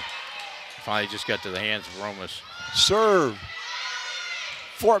there. Finally just got to the hands of Romas. Serve.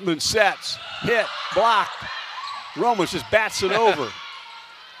 Fortman sets. Hit. Block. Romas just bats it over.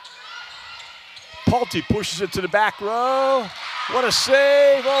 Pulte pushes it to the back row. What a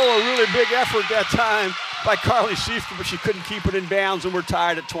save. Oh, a really big effort that time by Carly Schieffer, but she couldn't keep it in bounds, and we're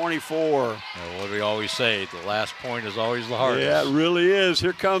tied at 24. Yeah, what do we always say? The last point is always the hardest. Yeah, it really is.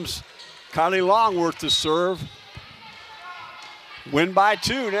 Here comes Kylie Longworth to serve. Win by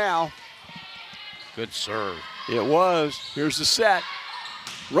 2 now. Good serve. It was. Here's the set.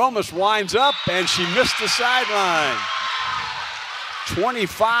 Romas winds up, and she missed the sideline.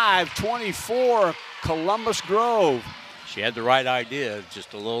 25-24, Columbus Grove. She had the right idea,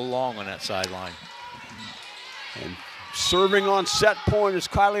 just a little long on that sideline. And serving on set point is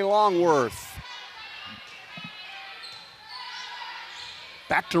Kylie Longworth.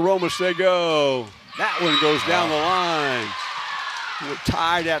 Back to Romas they go. That one goes down the line. We're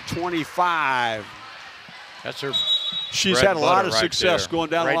tied at 25. That's her. She's had a lot of success going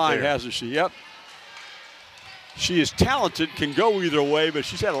down the line, there. hasn't she? Yep. She is talented, can go either way, but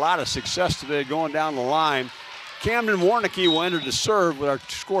she's had a lot of success today going down the line. Camden Warnicki will enter the serve with our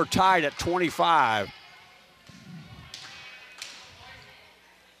score tied at 25.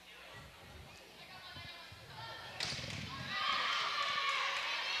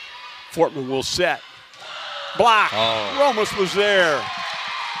 Fortman will set. Block. Oh. Romas was there.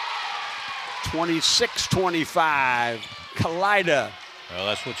 26-25. Kalida. Well,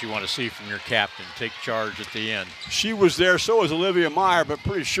 that's what you want to see from your captain. Take charge at the end. She was there, so was Olivia Meyer, but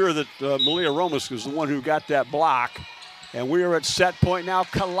pretty sure that Malia Romas was the one who got that block. And we are at set point now.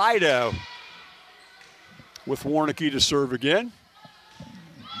 Kalida with Warnicki to serve again.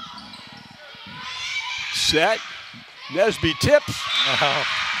 Set. Nesby tips. Oh.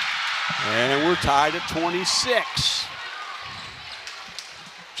 And we're tied at 26.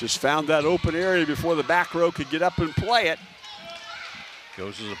 Just found that open area before the back row could get up and play it.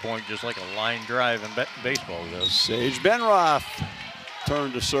 Goes to the point just like a line drive in baseball does. Sage Benroth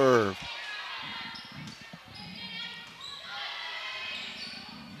turn to serve.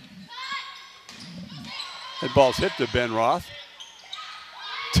 That ball's hit to Benroth.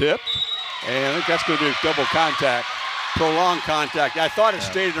 Tipped. And I think that's going to be double contact. Prolonged contact. I thought it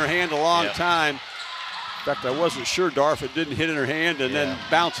stayed in her hand a long time. In fact, I wasn't sure, Darf, it didn't hit in her hand and then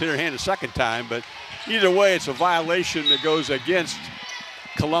bounce hit her hand a second time. But either way, it's a violation that goes against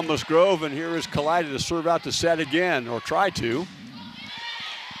Columbus Grove. And here is Kalida to serve out the set again, or try to.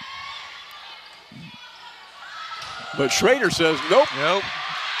 But Schrader says, nope. Nope.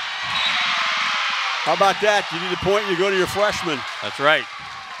 How about that? You need a point, you go to your freshman. That's right.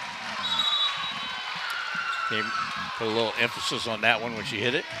 They put a little emphasis on that one when she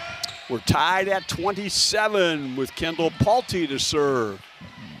hit it. We're tied at 27 with Kendall Pulte to serve.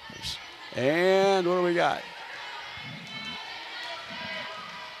 And what do we got?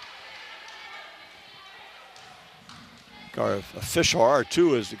 Our official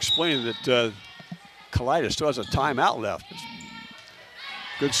R2 is explaining that Kalida still has a timeout left.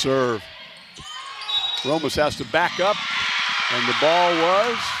 Good serve. Romas has to back up, and the ball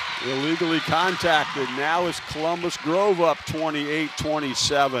was illegally contacted. Now is Columbus Grove up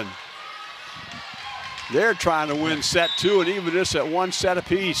 28-27. They're trying to win set 2 and even this at 1 set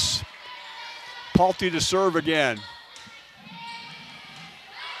apiece. Pulte to serve again.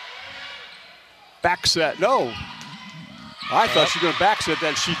 Back set, no. I thought she was going to back set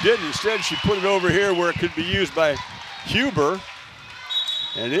that. She didn't. Instead, she put it over here where it could be used by Huber.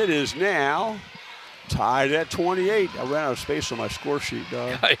 And it is now tied at 28. I ran out of space on my score sheet,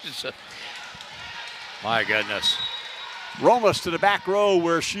 dog. My goodness. Romas to the back row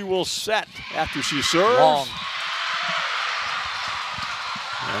where she will set after she serves. Long.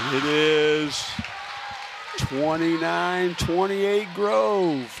 And it is 29-28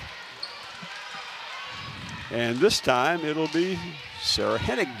 Grove. And this time it'll be Sarah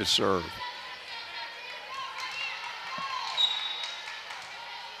Hennig to serve.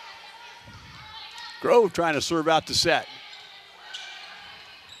 Grove trying to serve out the set.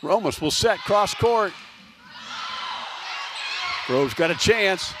 Romas will set cross court. Grove's got a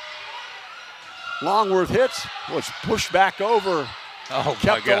chance. Longworth hits, was pushed back over. Oh,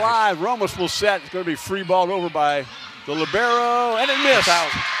 kept alive. Romas will set. It's going to be free balled over by the libero, and it missed.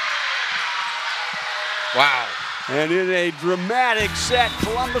 Wow. And in a dramatic set,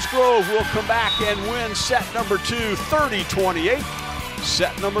 Columbus Grove will come back and win set number 2, 30-28.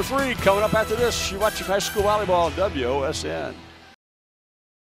 Set number 3 coming up after this. You're watching high school volleyball on WOSN.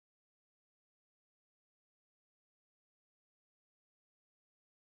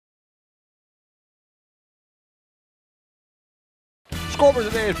 Scoreboard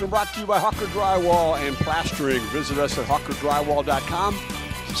today has been brought to you by Hawker Drywall and Plastering. Visit us at hawkerdrywall.com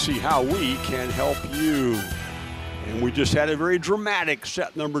to see how we can help you. And we just had a very dramatic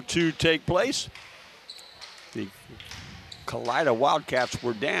set number 2 take place. The Kalida Wildcats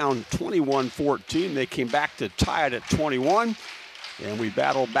were down 21-14. They came back to tie it at 21. And we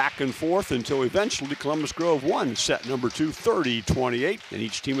battled back and forth until eventually Columbus Grove won set number 2, 30-28. And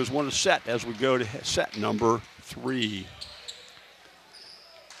each team has won a set as we go to set number 3.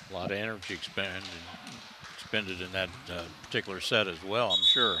 A lot of energy expended in that particular set as well, I'm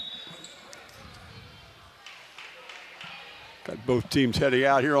sure. Got both teams heading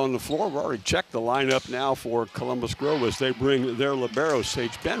out here on the floor. We've already checked the lineup now for Columbus Grove as they bring their libero,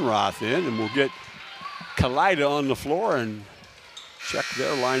 Sage Benroth, in. And we'll get Kalida on the floor and check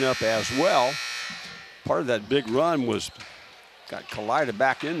their lineup as well. Part of that big run got Kalida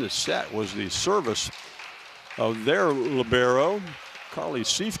back in the set was the service of their libero, Carly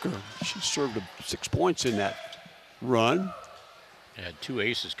Siefker. She served 6 points in that run. Had 2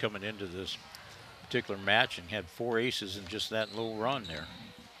 aces coming into this particular match and had 4 aces in just that little run there.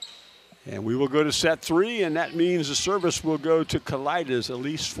 And we will go to set 3, and that means the service will go to Kalida's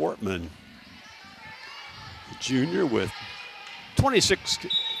Elise Fortman. The junior with 26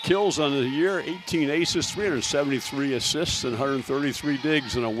 kills on the year, 18 aces, 373 assists, and 133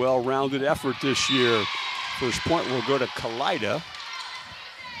 digs in a well-rounded effort this year. First point will go to Kalida.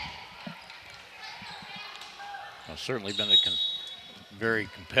 Well, certainly been a very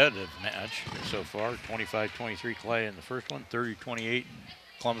competitive match so far. 25-23 Clay in the first one, 30-28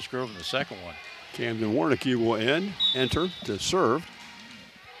 Columbus Grove in the second one. Camden Warnicki will enter to serve.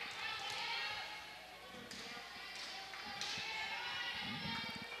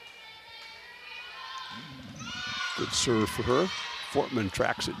 Good serve for her. Fortman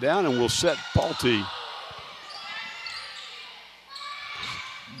tracks it down and will set Palte.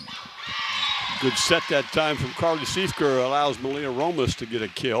 Good set that time from Carly Siefker, allows Melina Romas to get a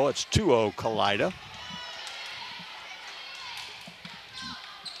kill. It's 2-0 Kalida.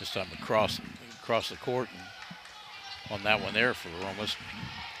 This time across the court and on that one there for Romas.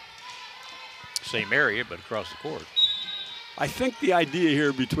 Same area, but across the court. I think the idea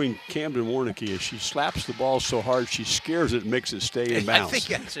here between Camden Warnicki is she slaps the ball so hard she scares it and makes it stay in bounds. I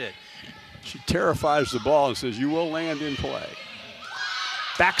think that's it. She terrifies the ball and says, you will land in play.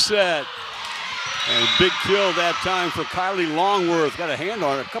 Back set. And big kill that time for Kylie Longworth. Got a hand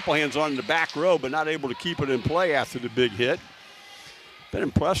on it, a couple hands on the back row, but not able to keep it in play after the big hit. Been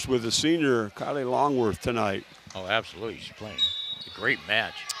impressed with the senior Kylie Longworth tonight. Oh, absolutely. She's playing a great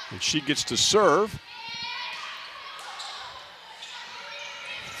match. And she gets to serve.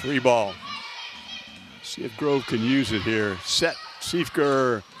 Free ball. See if Grove can use it here. Set,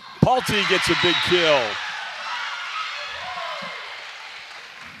 Siefker. Palte gets a big kill.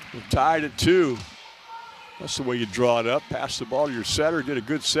 We're tied at 2. That's the way you draw it up. Pass the ball to your setter, get a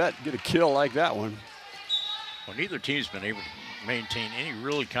good set, get a kill like that one. Well, neither team's been able to maintain any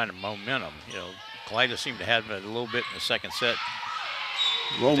really kind of momentum. You know, Kalida seemed to have it a little bit in the second set.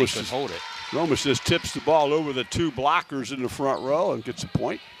 Romas couldn't hold it. Romas just tips the ball over the 2 blockers in the front row and gets a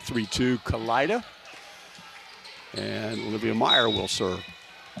point. 3-2 Kalida. And Olivia Meyer will serve.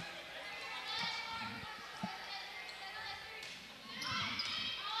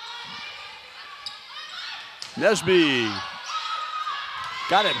 Nesby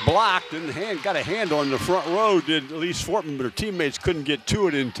got it blocked and got a hand on the front row, did Elise Fortman, but her teammates couldn't get to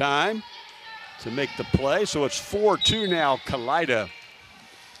it in time to make the play. So it's 4-2 now, Kalida.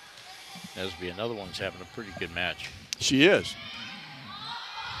 Nesby, another one's having a pretty good match. She is.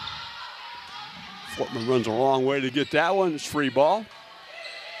 Fortman runs a long way to get that one. It's free ball.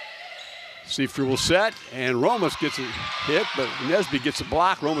 Siefker will set, and Romas gets a hit, but Nesby gets a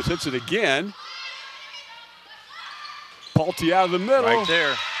block. Romas hits it again. Palte out of the middle. Right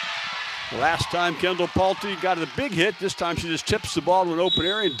there. Last time Kendall Palte got a big hit. This time she just tips the ball to an open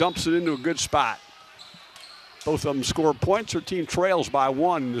area and dumps it into a good spot. Both of them score points. Her team trails by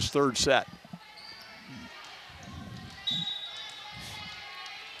 1 in this third set.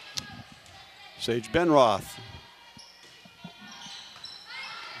 Sage Benroth.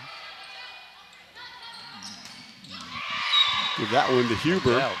 Give that one to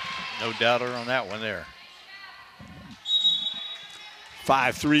Huber. No doubter on that one there.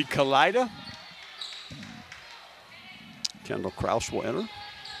 5-3 Kalida. Kendall Kraus will enter.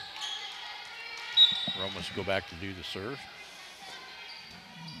 Romas go back to do the serve.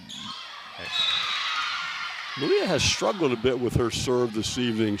 Malia has struggled a bit with her serve this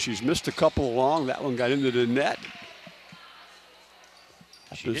evening. She's missed a couple long. That one got into the net.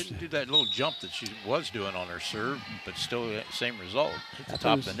 She didn't do that little jump that she was doing on her serve, but still the same result. Hit the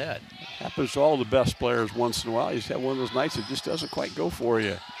top of the net. Happens to all the best players once in a while. You just have one of those nights that just doesn't quite go for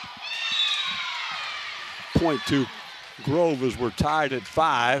you. Point to Grove as we're tied at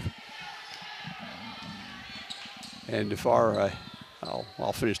 5. And if our,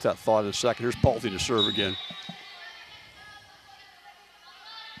 I'll finish that thought in a second. Here's Paulty to serve again.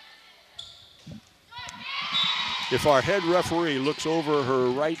 If our head referee looks over her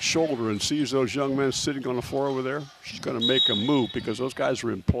right shoulder and sees those young men sitting on the floor over there, she's going to make a move because those guys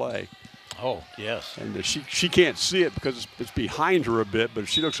are in play. Oh, yes. And she can't see it because it's behind her a bit, but if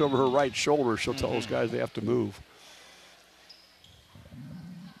she looks over her right shoulder, she'll tell those guys they have to move.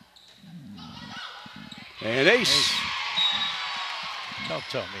 And ace. Don't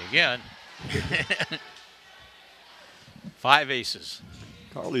tell me again. 5 aces.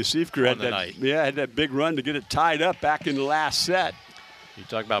 Carly Siefker had that big run to get it tied up back in the last set. You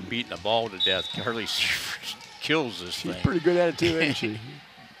talk about beating a ball to death. Carly kills this thing. She's pretty good at it too, isn't she?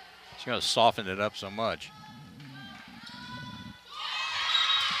 She's going to soften it up so much.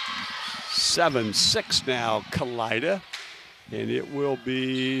 7-6 now, Kalida. And it will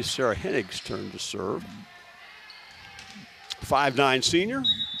be Sarah Hennig's turn to serve. 5'9" senior.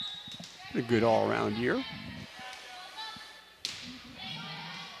 A good all-around year.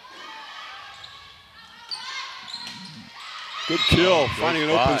 Good kill. Finding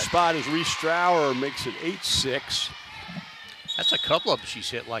an open spot as Reese Strauer makes it 8-6. That's a couple of them she's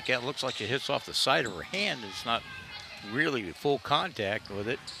hit like that. Looks like it hits off the side of her hand. It's not really full contact with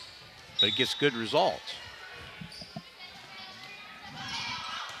it, but it gets good results.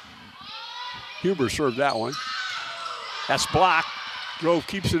 Huber served that one. That's blocked. Grove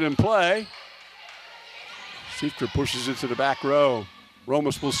keeps it in play. Siefker pushes it to the back row.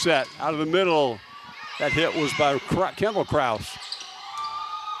 Romas will set out of the middle. That hit was by Kendall Kraus.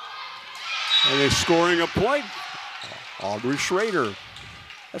 And they're scoring a point. Audrey Schrader.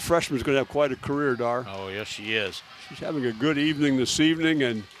 That freshman's going to have quite a career, Dar. Oh, yes, she is. She's having a good evening this evening,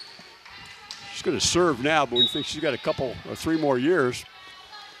 and she's going to serve now, but we think she's got a couple or 3 more years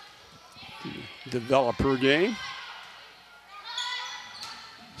to develop her game.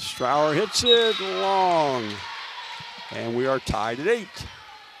 Strauer hits it long, and we are tied at 8.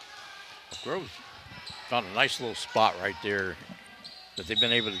 Grove found a nice little spot right there that they've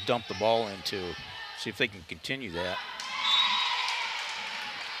been able to dump the ball into. See if they can continue that.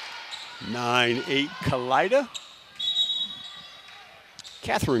 9-8 Kalida.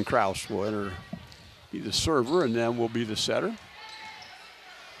 Catherine Kraus will enter, be the server, and then will be the setter.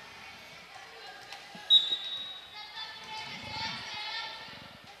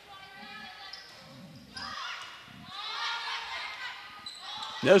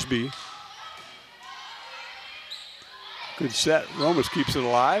 Nesby. Good set. Romas keeps it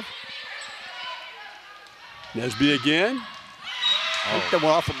alive. Nesby again. Picked that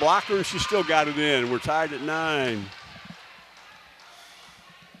one off a blocker, and she still got it in. We're tied at 9.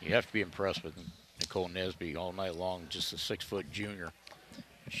 You have to be impressed with Nicole Nesby all night long, just a 6-foot junior.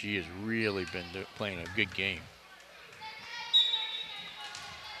 She has really been playing a good game.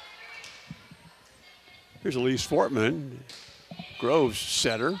 Here's Elise Fortman, Grove's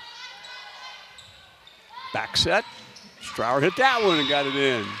setter. Back set. Strauer hit that one and got it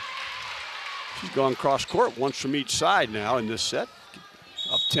in. She's gone cross court once from each side now in this set.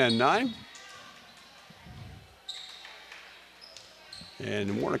 Up 10-9. And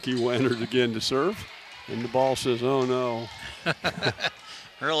Warnicki will enter it again to serve. And the ball says, oh no.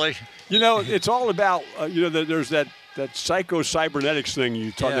 Really? You know, it's all about, there's that psycho-cybernetics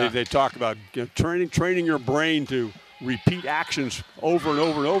thing they talk about. Training your brain to repeat actions over and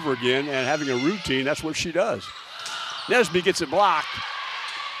over and over again and having a routine. That's what she does. Nesby gets it blocked.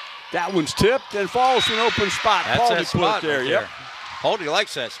 That one's tipped and falls to an open spot. That's that spot put it there. right Yep. Paulty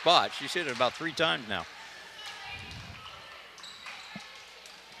likes that spot. She's hit it about 3 times now.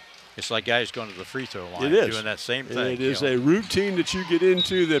 It's like guys going to the free throw line, doing that same thing. It is a routine that you get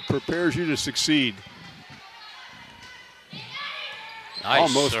into that prepares you to succeed.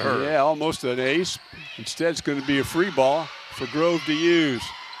 Nice serve. Yeah, almost an ace. Instead, it's going to be a free ball for Grove to use.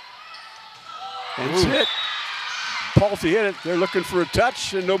 And it's hit. Paulty hit it. They're looking for a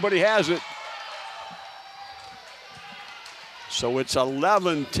touch, and nobody has it. So it's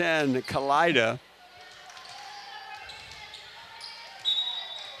 11-10 Kalida.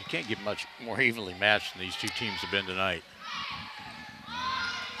 You can't get much more evenly matched than these two teams have been tonight.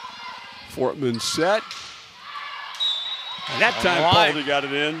 Fortman set. And that time Paulty got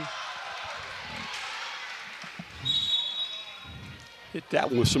it in. Hit that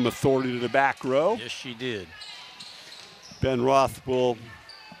one with some authority to the back row. Yes, she did. Ben Roth will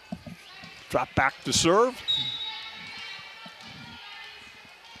drop back to serve.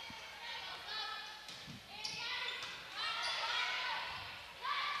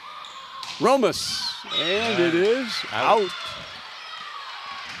 Romas, and it is out.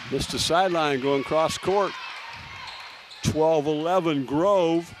 Missed the sideline going cross court. 12-11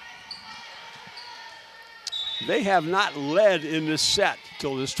 Grove. They have not led in this set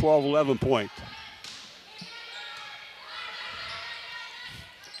till this 12-11 point.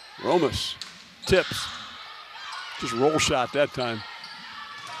 Romas tips. Just roll shot that time.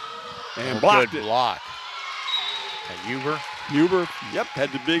 And blocked it. Block. And Huber, yep,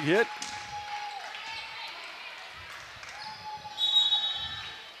 had the big hit.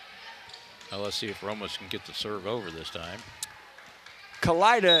 Now let's see if Romas can get the serve over this time.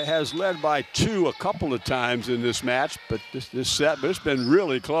 Kalida has led by 2 a couple of times in this match, but this set, but it's been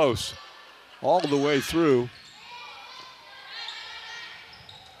really close all the way through.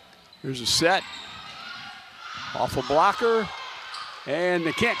 Here's a set off a blocker, and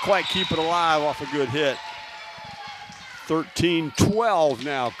they can't quite keep it alive off a good hit. 13-12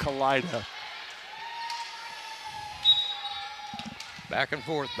 now, Kalida. Back and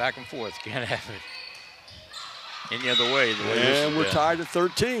forth, can't have it any other way. And we're tied at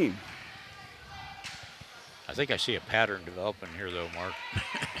 13. I think I see a pattern developing here, though,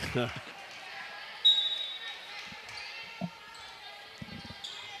 Mark.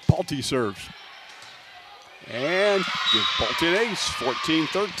 Paulty serves. And gives Paulty an ace,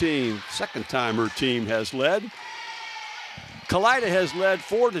 14-13. Second time her team has led. Kalida has led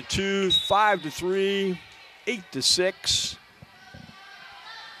 4-2, 5-3, 8-6,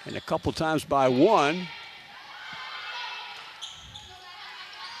 and a couple times by 1.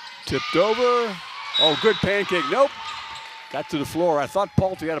 Tipped over. Oh, good pancake. Nope. Got to the floor. I thought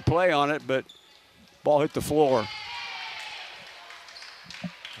Paulty had a play on it, but ball hit the floor.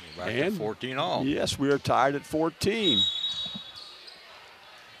 Back to 14 all. Yes, we are tied at 14.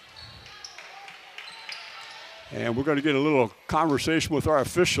 And we're going to get a little conversation with our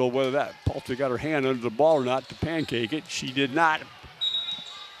official whether that Paulty got her hand under the ball or not to pancake it. She did not.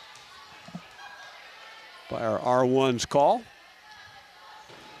 By our R1's call.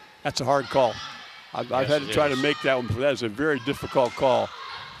 That's a hard call. I've had to try to make that one, but that is a very difficult call.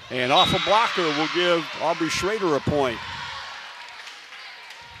 And off a blocker will give Aubrey Schrader a point.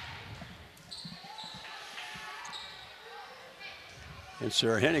 And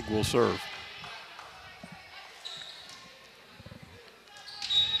Sarah Hennig will serve.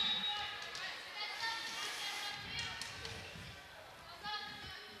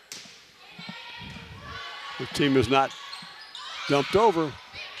 The team is not dumped over.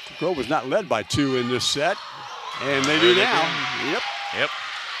 Grove was not led by 2 in this set. And they do now. Yep.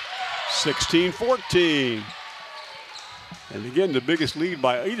 16-14. And again, the biggest lead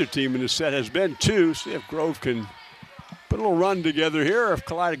by either team in this set has been 2. See if Grove can put a little run together here if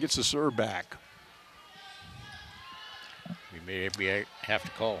Kalida gets the serve back. We maybe have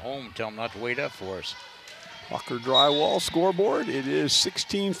to call home and tell them not to wait up for us. Walker Drywall scoreboard. It is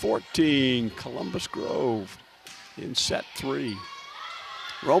 16-14. Columbus Grove in set 3.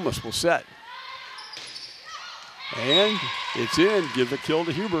 Romas will set. And it's in. Give the kill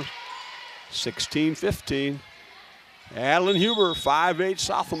to Huber. 16-15. Adeline Huber, 5'8"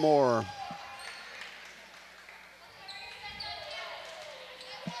 sophomore.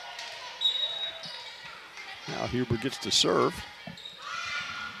 Now Huber gets to serve.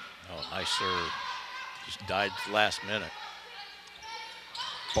 Oh, nice serve. Just died last minute.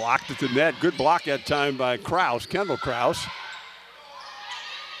 Blocked at the net. Good block that time by Krause, Kendall Krause.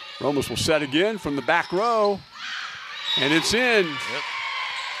 Romas will set again from the back row. And it's in. Yep.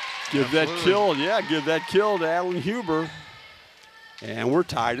 Give that kill, give that kill to Adeline Huber. And we're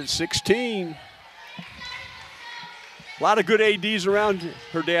tied at 16. A lot of good ADs around.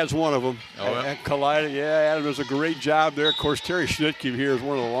 Her dad's one of them. At Kalida. Yeah, Adam does a great job there. Of course, Terry Schnitke here is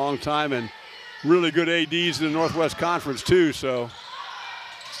one of the long time and really good ADs in the Northwest Conference too. So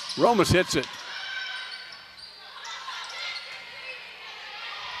Romas hits it.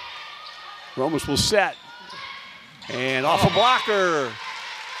 Romas will set. And off a blocker.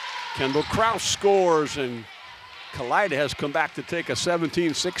 Kendall Kraus scores, and Kalida has come back to take a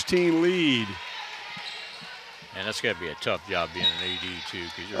 17-16 lead. And that's got to be a tough job being an AD too,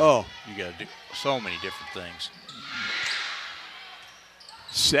 because you got to do so many different things.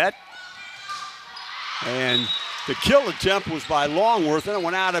 Set. And the kill attempt was by Longworth, and it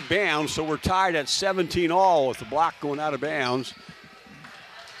went out of bounds, so we're tied at 17 all with the block going out of bounds.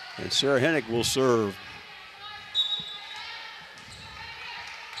 And Sarah Hennick will serve.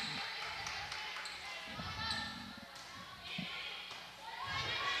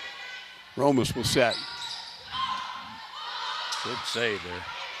 Romas will set. Good save there.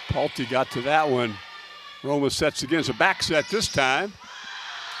 Palte got to that one. Romas sets again. It's a back set this time.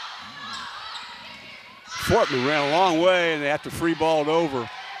 Fortman ran a long way, and they have to free ball it over.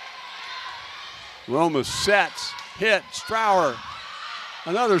 Romas sets, hit, Strauer.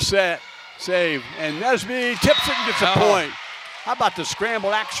 Another set, save, and Nesby tips it and gets a point. How about the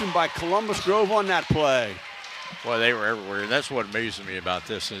scramble action by Columbus Grove on that play? Well, they were everywhere. That's what amazes me about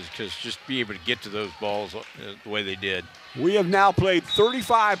this, is because just be able to get to those balls the way they did. We have now played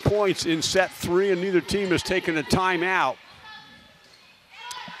 35 points in set 3, and neither team has taken a timeout.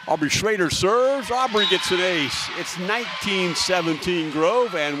 Aubrey Schrader serves. Aubrey gets an ace. It's 19-17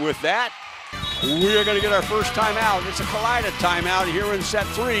 Grove, and with that, we're going to get our first timeout. It's a Kalida timeout here in set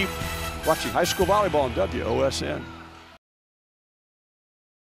 3. Watching high school volleyball on WOSN.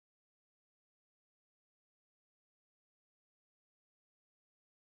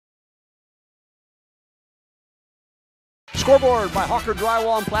 Scoreboard by Hawker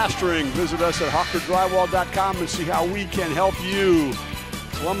Drywall and Plastering. Visit us at hawkerdrywall.com and see how we can help you.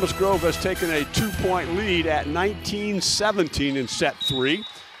 Columbus Grove has taken a 2-point lead at 19-17 in set 3.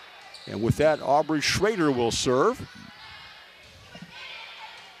 And with that, Aubrey Schrader will serve.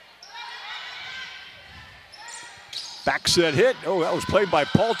 Back set hit. Oh, that was played by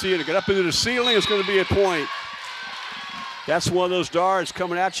Palte, and it got up into the ceiling. It's going to be a point. That's one of those darts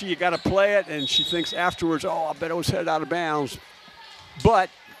coming at you. You got to play it, and she thinks afterwards, oh, I bet it was headed out of bounds. But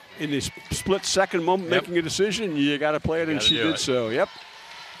in the split-second moment making a decision, you got to play it, and she did so. Yep.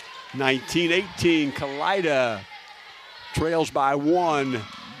 19-18, Kalida trails by 1.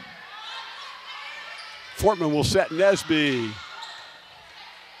 Fortman will set Nesby.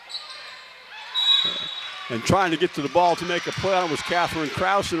 And trying to get to the ball to make a play on it was Catherine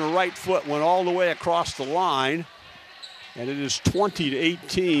Kraus, and her right foot went all the way across the line. And it is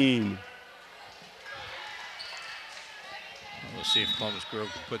 20-18. Let's see if Columbus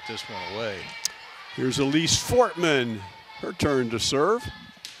Grove can put this one away. Here's Elise Fortman. Her turn to serve.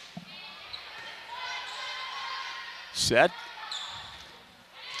 Set.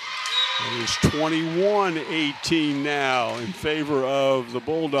 It is 21-18 now in favor of the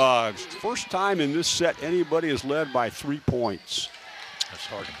Bulldogs. First time in this set anybody is led by 3 points. That's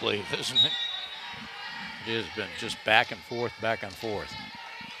hard to believe, isn't it? It has been just back and forth, back and forth.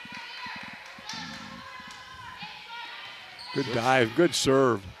 Good dive, good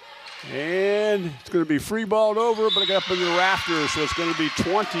serve. And it's going to be free balled over, but it got up in the rafters, so it's going to be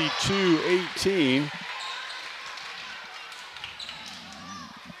 22-18.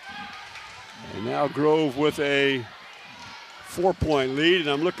 And now Grove with a 4-point lead, and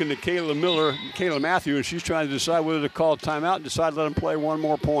I'm looking to Kayla Matthew, and she's trying to decide whether to call a timeout and decide to let him play one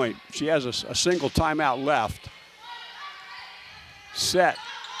more point. She has a single timeout left. Set.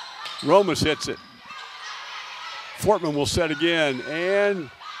 Romas hits it. Fortman will set again, and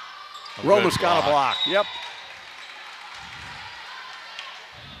Romas got a block. Yep.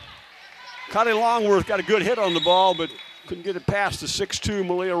 Connie Longworth got a good hit on the ball, but couldn't get it past the 6'2"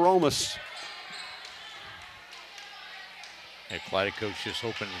 Malia Romas. Hey, Kalida coach just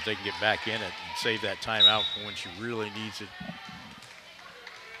hoping that they can get back in it and save that timeout for when she really needs it.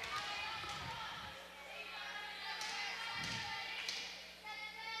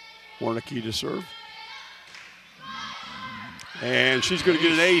 Warnicki to serve. And she's going to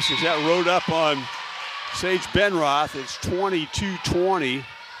get an ace as that rode up on Sage Benroth. It's 22-20.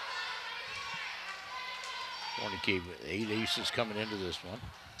 Warnicki with 8 aces coming into this one.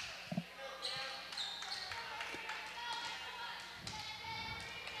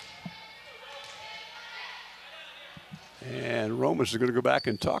 And Romas is going to go back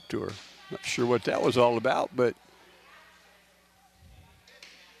and talk to her. Not sure what that was all about, but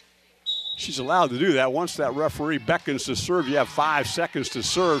she's allowed to do that. Once that referee beckons to serve, you have 5 seconds to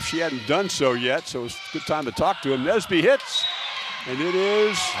serve. She hadn't done so yet, so it's a good time to talk to him. Nesby hits, and it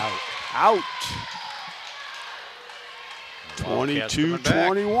is out.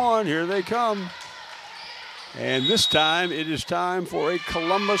 22-21, here they come. And this time, it is time for a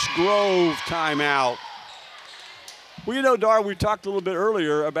Columbus Grove timeout. Well, you know, Dar, we talked a little bit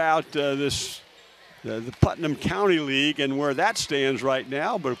earlier about the Putnam County League and where that stands right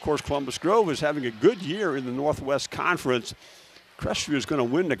now. But, of course, Columbus Grove is having a good year in the Northwest Conference. Crestview is going to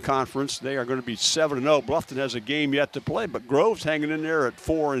win the conference. They are going to be 7-0. Bluffton has a game yet to play, but Grove's hanging in there at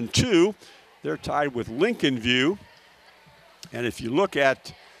 4-2. They're tied with Lincoln View. And if you look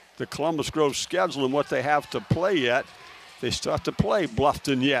at the Columbus Grove schedule and what they have to play yet, they still have to play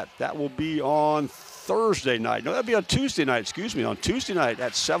Bluffton yet. That will be on Thursday night. No, that'll be on Tuesday night, excuse me. On Tuesday night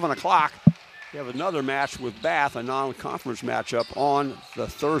at 7 o'clock. We have another match with Bath, a non-conference matchup on the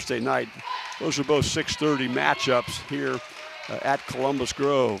Thursday night. Those are both 6:30 matchups here at Columbus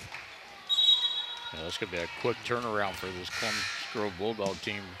Grove. Yeah, this could be a quick turnaround for this Columbus Grove Bulldog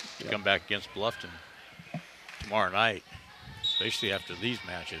team to come back against Bluffton tomorrow night, especially after these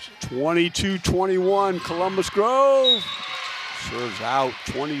matches. 22-21, Columbus Grove. Serves out,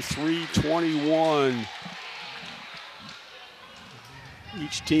 23-21.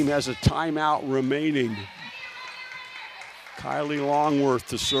 Each team has a timeout remaining. Kylie Longworth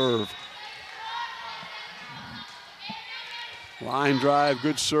to serve. Line drive,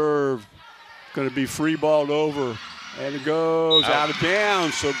 good serve. Going to be free balled over. And it goes out of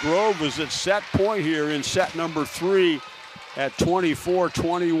bounds. So Grove is at set point here in set number 3 at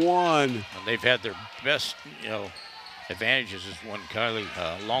 24-21. And they've had their best, advantages is when Kylie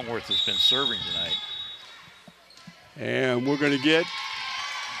Longworth has been serving tonight. And we're going to get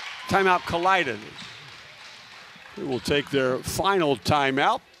timeout Kalida. They will take their final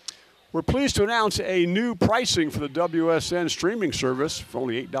timeout. We're pleased to announce a new pricing for the WSN streaming service. For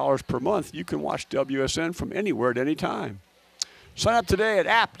only $8 per month, you can watch WSN from anywhere at any time. Sign up today at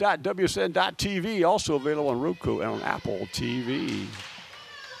app.wsn.tv, also available on Roku and on Apple TV.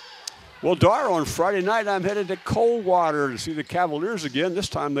 Well, Dar, on Friday night, I'm headed to Coldwater to see the Cavaliers again. This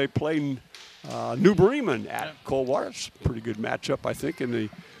time they play New Bremen at Coldwater. It's a pretty good matchup, I think, in the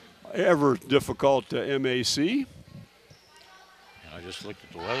ever difficult MAC. I just looked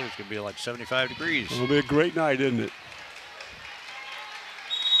at the weather. It's going to be like 75 degrees. It'll be a great night, isn't it?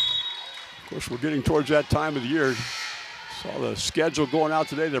 Of course, we're getting towards that time of the year. Saw the schedule going out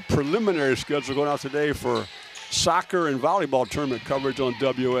today, the preliminary schedule going out today for soccer and volleyball tournament coverage on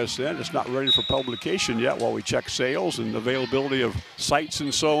WSN. It's not ready for publication yet while we check sales and availability of sites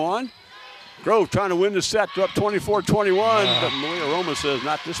and so on. Grove trying to win the set. They're up 24-21, but Malia Roma says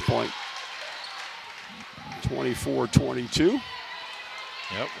not this point. 24-22.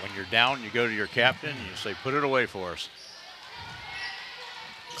 Yep, when you're down, you go to your captain and you say, put it away for us.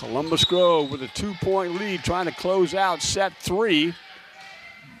 Columbus Grove with a 2-point lead trying to close out set 3.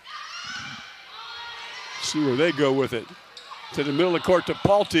 See where they go with it. To the middle of the court to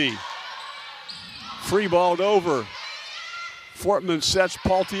Paulty. Free balled over. Fortman sets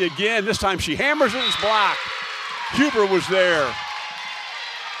Paulty again. This time she hammers it, it's blocked. Huber was there.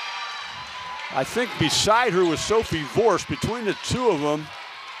 I think beside her was Sophie Vorst. Between the two of them,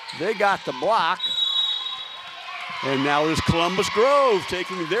 they got the block. And now is Columbus Grove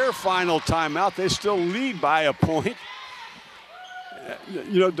taking their final timeout. They still lead by a point.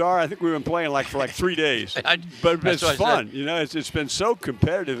 You know, Dar, I think we've been playing for 3 days. But it's fun. You know, it's been so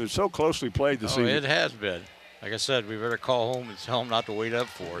competitive and so closely played this season. It has been. Like I said, we better call home and tell them not to wait up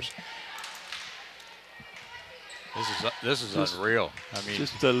for us. This is unreal. I mean,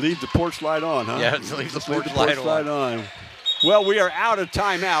 just to leave the porch light on, huh? Yeah, to leave the porch light on. Well, we are out of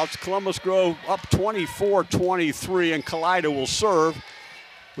timeouts. Columbus Grove up 24-23, and Kalida will serve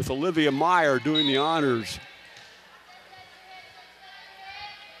with Olivia Meyer doing the honors.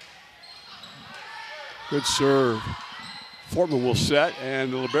 Good serve. Fortman will set,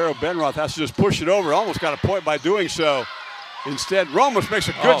 and the libero Benroth has to just push it over. Almost got a point by doing so. Instead, Romas makes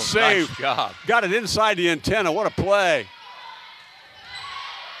a good save. Nice job. Got it inside the antenna. What a play.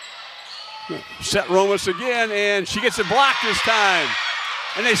 Set Romas again, and she gets it blocked this time.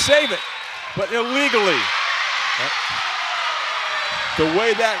 And they save it, but illegally. Yep. The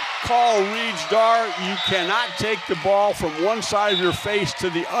way that call reads, Dar, you cannot take the ball from one side of your face to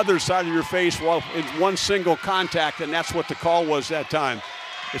the other side of your face while in one single contact, and that's what the call was that time.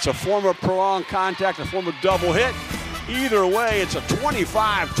 It's a form of prolonged contact, a form of double hit. Either way, it's a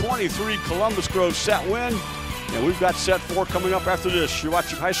 25-23 Columbus Grove set win. And we've got set 4 coming up after this. You're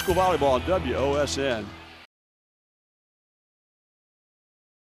watching high school volleyball on WOSN.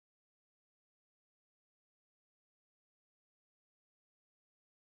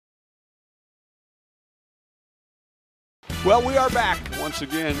 Well, we are back once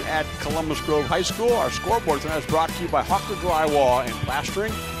again at Columbus Grove High School. Our scoreboard tonight is brought to you by Hawker Drywall and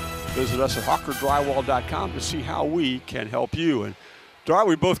Plastering. Visit us at hawkerdrywall.com to see how we can help you. And Dar,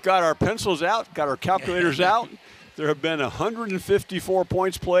 we both got our pencils out, got our calculators out. There have been 154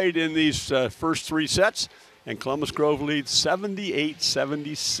 points played in these first 3 sets, and Columbus Grove leads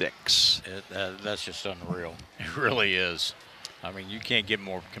 78-76. That's just unreal. It really is. I mean, you can't get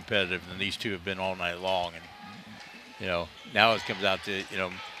more competitive than these two have been all night long. And, you know, now it comes out to, you know,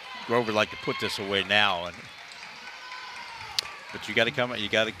 Grove would like to put this away now. But you got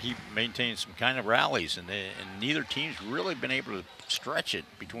to keep maintaining some kind of rallies. And neither team's really been able to stretch it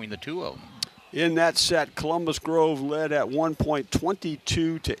between the two of them. In that set, Columbus Grove led at one point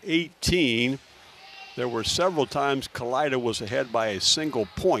 22-18. There were several times Kalida was ahead by a single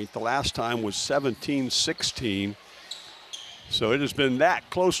point. The last time was 17-16. So it has been that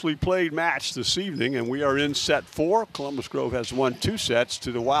closely played match this evening, and we are in set 4. Columbus Grove has won 2 sets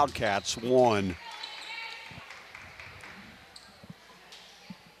to the Wildcats 1.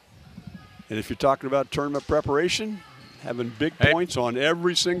 And if you're talking about tournament preparation, having big points on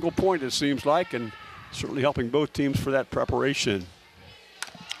every single point, it seems like, and certainly helping both teams for that preparation.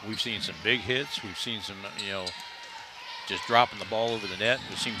 We've seen some big hits. We've seen some, you know, just dropping the ball over the net.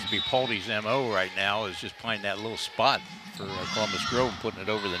 It seems to be Paldy's MO right now, is just playing that little spot for Columbus Grove and putting it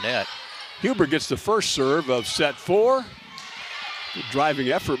over the net. Huber gets the first serve of set 4. Good driving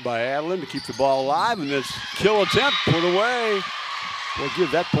effort by Adeline to keep the ball alive, and this kill attempt put away. We'll give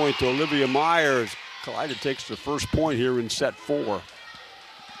that point to Olivia Myers. Kalida takes the first point here in set 4.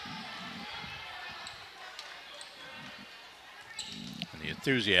 And the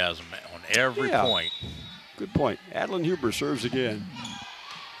enthusiasm on every point. Good point. Adeline Huber serves again.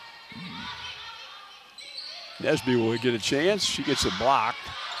 Nesby will get a chance. She gets it blocked.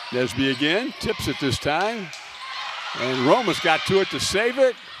 Nesby again, tips it this time. And Roma's got to it to save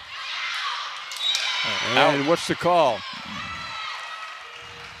it. And what's the call?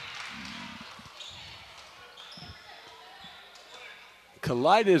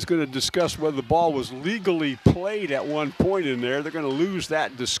 Kalida is going to discuss whether the ball was legally played at one point in there. They're going to lose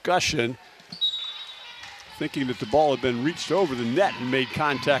that discussion, thinking that the ball had been reached over the net and made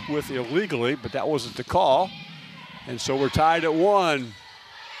contact with illegally, but that wasn't the call. And so we're tied at 1.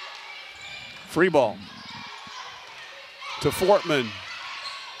 Free ball to Fortman.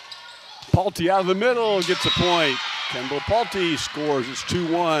 Palte out of the middle gets a point. Kendall Palte scores. It's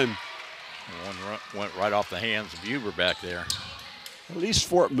 2-1. One went right off the hands of Huber back there. Elise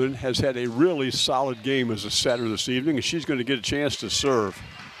Fortman has had a really solid game as a setter this evening, and she's going to get a chance to serve.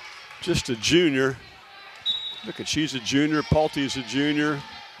 Just a junior. Look at, she's a junior. Palte's a junior.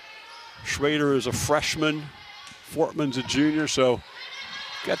 Schrader is a freshman. Fortman's a junior, so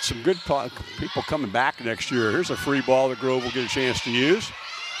got some good people coming back next year. Here's a free ball that Grove will get a chance to use.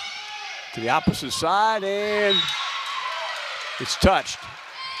 To the opposite side, and it's touched.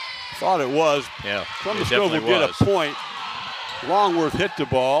 Thought it was. Yeah, Columbus Grove will get a point. Longworth hit the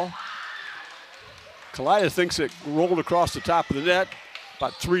ball. Kalida thinks it rolled across the top of the net.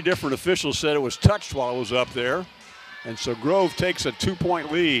 About 3 different officials said it was touched while it was up there. And so Grove takes a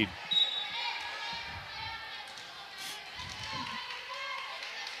 2-point lead.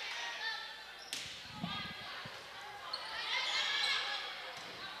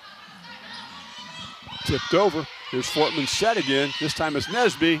 Tipped over. Here's Fortman set again. This time it's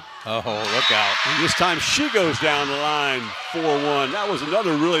Nesby. Oh, look out. And this time she goes down the line, 4-1. That was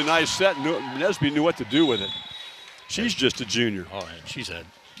another really nice set. Nesby knew what to do with it. She's just a junior. Oh, and she said,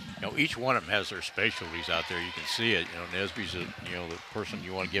 you know, each one of them has their specialties out there. You can see it. You know, Nesby's the person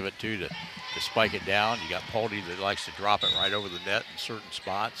you want to give it to spike it down. You got Palte that likes to drop it right over the net in certain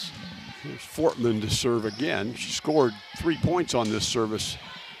spots. Here's Fortman to serve again. She scored 3 points on this service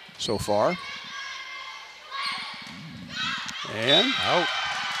so far. And out.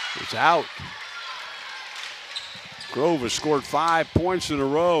 It's out. Grove has scored 5 points in a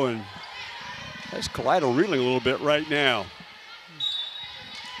row, and that's Kalida reeling a little bit right now.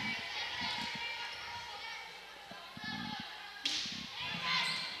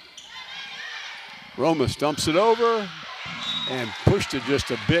 Roma stumps it over and pushed it just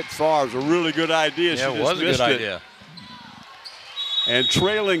a bit far. It was a really good idea. Yeah, it was a good idea. And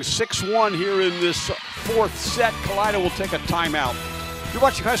trailing 6-1 here in this 4th set, Kalida will take a timeout. You're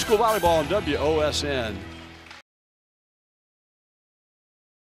watching high school volleyball on WOSN.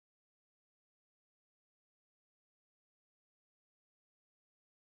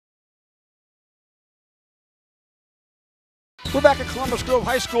 We're back at Columbus Grove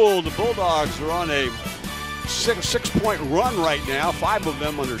High School. The Bulldogs are on a six-point run right now, 5 of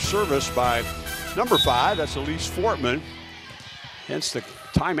them under service by number 5. That's Elise Fortman. Hence the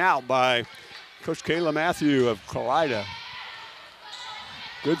timeout by Coach Kayla Matthew of Kalida.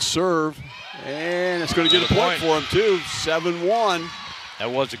 Good serve, and it's going to get a point for him too, 7-1. That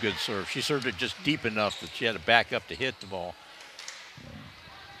was a good serve. She served it just deep enough that she had to back up to hit the ball.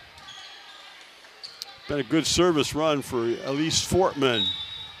 Been a good service run for Elise Fortman.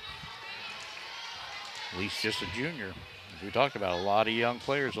 Elise just a junior. As we talked about, a lot of young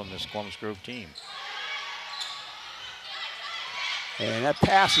players on this Columbus Grove team. And that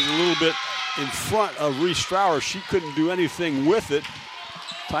pass is a little bit in front of Reese Strauer. She couldn't do anything with it.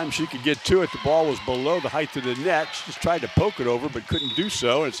 Time she could get to it, the ball was below the height of the net. She just tried to poke it over, but couldn't do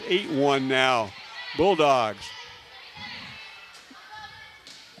so. It's 8-1 now, Bulldogs.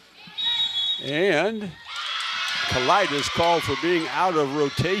 And Kalida is called for being out of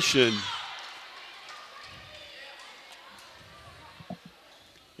rotation.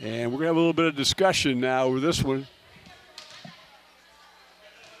 And we're going to have a little bit of discussion now over this one.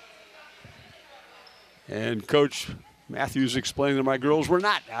 And Coach Matthews explaining to my girls, we're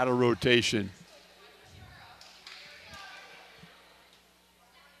not out of rotation.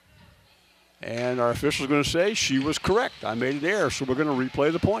 And our official's going to say she was correct. I made it error, so we're going to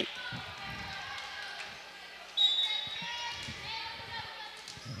replay the point.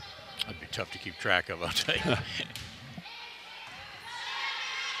 That'd be tough to keep track of, I'll tell you.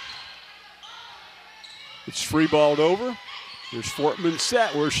 It's free balled over. There's Fortman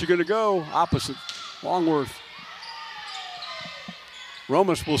set. Where's she going to go? Opposite Longworth.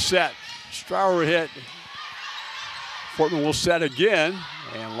 Romas will set. Strauer hit. Fortman will set again,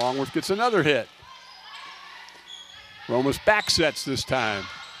 and Longworth gets another hit. Romas back sets this time.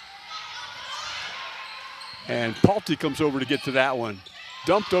 And Palte comes over to get to that one.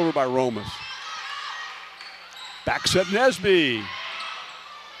 Dumped over by Romas. Back set Nesby.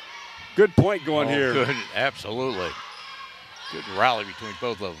 Good point going here. Good, absolutely. Good rally between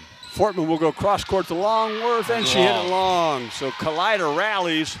both of them. Fortman will go cross court to Longworth, and she hit it long. So Kalida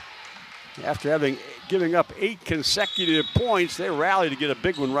rallies. After giving up 8 consecutive points, they rally to get a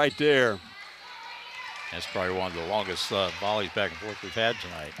big one right there. That's probably one of the longest volleys back and forth we've had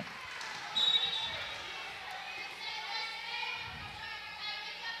tonight.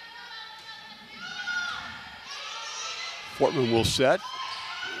 Fortman will set.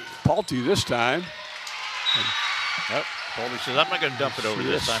 Palte this time. Yep. Palte says, I'm not going to dump it over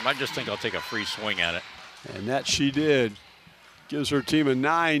this time. I just think I'll take a free swing at it. And that she did. Gives her team a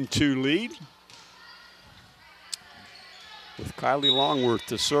 9-2 lead. With Kylie Longworth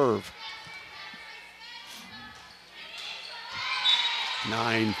to serve.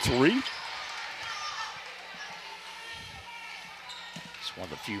 9-3. It's one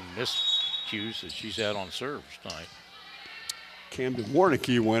of the few miscues that she's had on serves tonight. Camden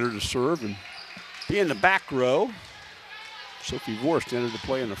Warnicki went her to serve and be in the back row. Sophie Vorst entered the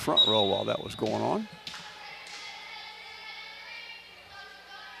play in the front row while that was going on.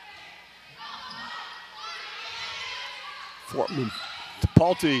 Fortman to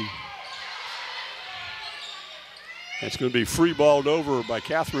Palte. It's going to be free balled over by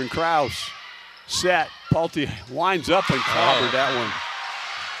Catherine Krause. Set. Palte winds up and clobbered that one.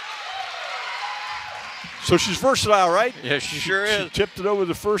 So she's versatile, right? Yeah, she sure is. She tipped it over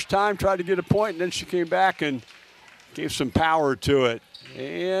the first time, tried to get a point, and then she came back and gave some power to it.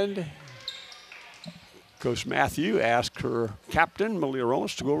 And Coach Matthew asked her captain, Malia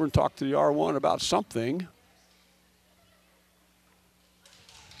Romas, to go over and talk to the R1 about something.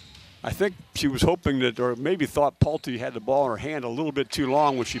 I think she was hoping that, or maybe thought Palte had the ball in her hand a little bit too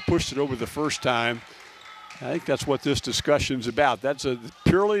long when she pushed it over the first time. I think that's what this discussion's about. That's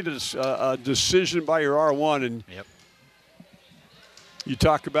purely a decision by your R1. And yep. You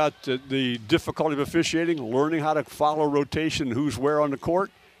talk about the difficulty of officiating, learning how to follow rotation, who's where on the court,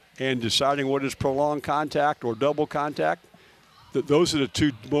 and deciding what is prolonged contact or double contact. Those are the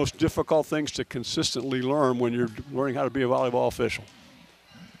two most difficult things to consistently learn when you're learning how to be a volleyball official.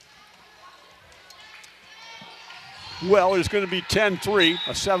 Well, it's going to be 10-3,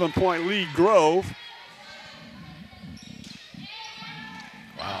 a 7-point lead, Grove.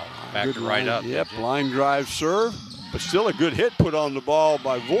 Wow, back to right up. Yep, line drive serve, but still a good hit put on the ball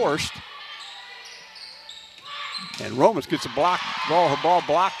by Vorst. And Romas gets her ball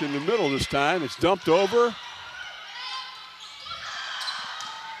blocked in the middle this time. It's dumped over.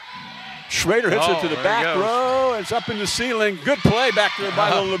 Schrader hits it to the back row. It's up in the ceiling. Good play back there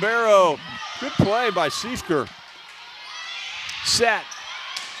by the libero. Good play by Siefker. Set.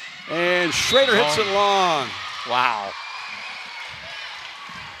 And Schrader hits it long. Wow.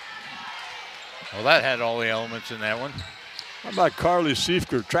 Well, that had all the elements in that one. How about Carly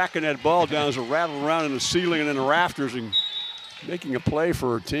Siefker tracking that ball down as it rattled around in the ceiling and in the rafters and making a play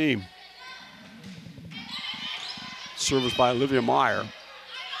for her team. Service by Olivia Meyer.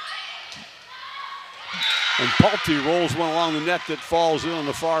 And Pulte rolls one along the net that falls in on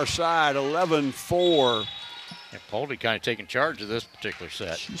the far side, 11-4. And Pulte kind of taking charge of this particular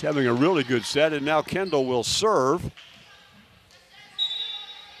set. She's having a really good set, and now Kendall will serve.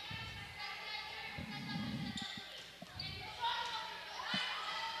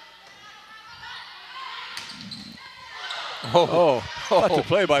 Oh, that's a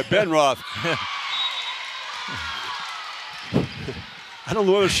play by Benroth. I don't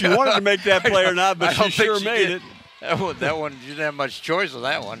know whether she wanted to make that play or not, but she sure made it. That one, you didn't have much choice with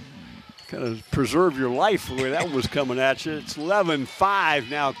that one. Kind of preserve your life the way that one was coming at you. It's 11-5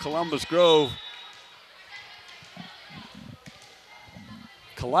 now, Columbus Grove.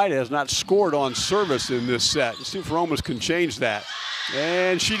 Kalida has not scored on service in this set. Let's see if Romas can change that.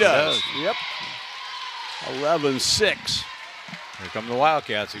 And she does. Yep. 11-6. Here come the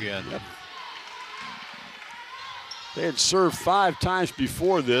Wildcats again. Yep. They had served 5 times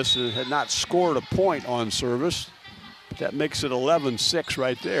before this and had not scored a point on service. But that makes it 11-6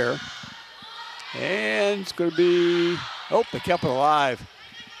 right there. And it's going to be, oh, they kept it alive.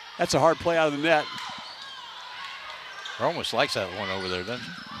 That's a hard play out of the net. Almost likes that one over there, doesn't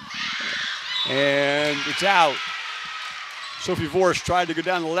she? And it's out. Sophie Vorst tried to go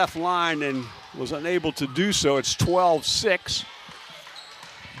down the left line and was unable to do so. It's 12-6.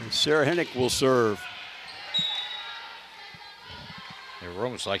 And Sarah Hennick will serve. Yeah,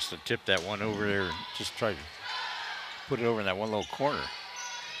 Romas likes to tip that one over there and just try to put it over in that one little corner.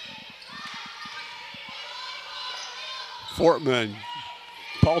 Fortman.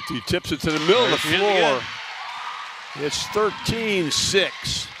 Pulte tips it to the middle of the floor. It's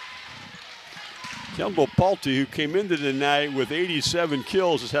 13-6. Kendall Pulte, who came into the night with 87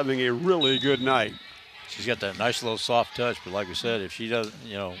 kills, is having a really good night. She's got that nice little soft touch, but like I said, if she doesn't,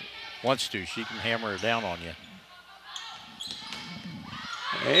 wants to, she can hammer it down on you.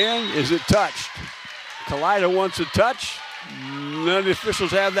 And is it touched? Kalida wants a touch. None of the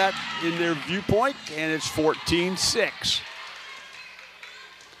officials have that in their viewpoint, and it's 14-6.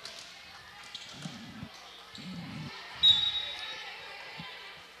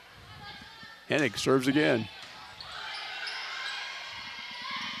 Hennig serves again.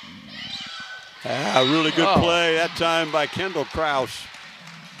 Really good play that time by Kendall Kraus.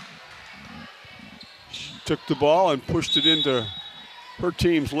 She took the ball and pushed it into her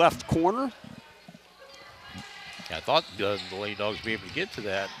team's left corner. I thought the Lady Dogs would be able to get to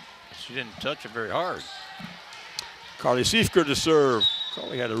that. She didn't touch it very hard. Carly Siefker to serve.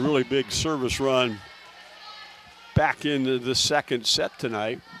 Carly had a really big service run back into the second set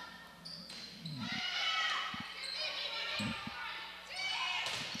tonight.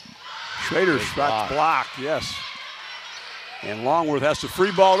 Schrader's shot blocked, yes. And Longworth has to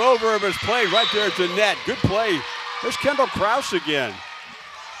free ball over, but it's played right there at the net. Good play. There's Kendall Kraus again.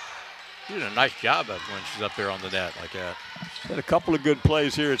 She did a nice job of when she's up there on the net like that. She's had a couple of good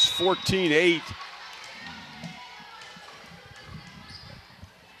plays here. It's 14-8.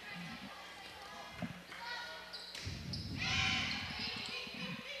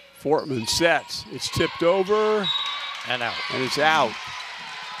 Fortman sets. It's tipped over. And out. And it's out.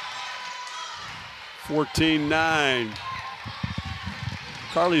 14-9.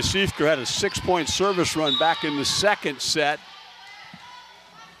 Carly Siefker had a 6-point service run back in the second set.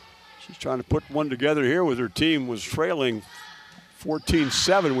 She's trying to put one together here with her team. Was trailing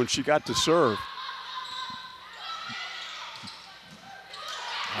 14-7 when she got to serve.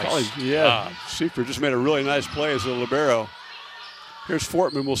 Nice. Siefker just made a really nice play as a libero. Here's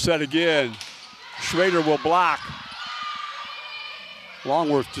Fortman, will set again. Schrader will block.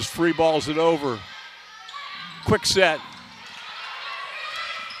 Longworth just free balls it over. Quick set.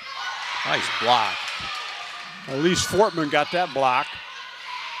 Nice block. At least Fortman got that block.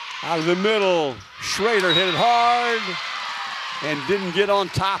 Out of the middle, Schrader hit it hard and didn't get on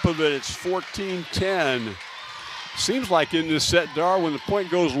top of it. It's 14-10. Seems like in this set, Dar, when the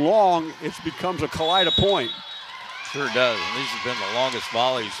point goes long, it becomes a Kalida point. Sure does. And these have been the longest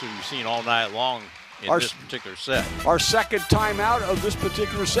volleys we've seen all night long in this particular set. Our second timeout of this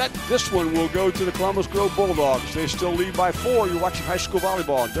particular set. This one will go to the Columbus Grove Bulldogs. They still lead by 4. You're watching high school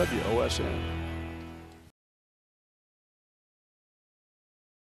volleyball on WOSN.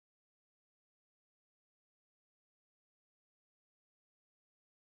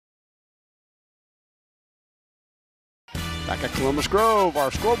 Back at Columbus Grove,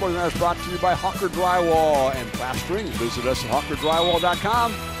 our scoreboard is brought to you by Hawker Drywall and Plastering. Visit us at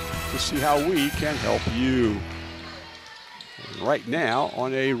hawkerdrywall.com to see how we can help you. And right now,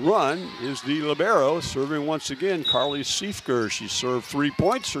 on a run, is the libero, serving once again, Carly Siefker. She served 3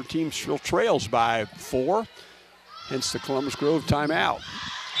 points. Her team still trails by 4, hence the Columbus Grove timeout.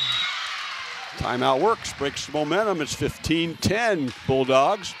 Timeout works, breaks the momentum. It's 15-10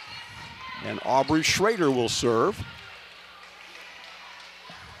 Bulldogs. And Aubrey Schrader will serve.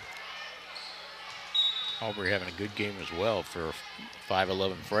 Aubrey having a good game as well for a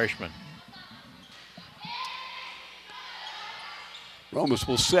 5'11" freshman. Romas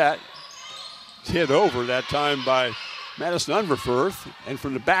will set. It's hit over that time by Madison Unverfurth. And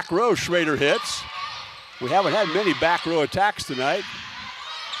from the back row, Schrader hits. We haven't had many back row attacks tonight.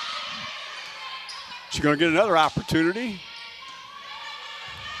 She's going to get another opportunity.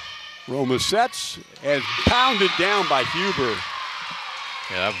 Roma sets and pounded down by Huber.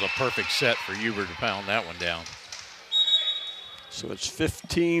 Yeah, that was a perfect set for Huber to pound that one down. So it's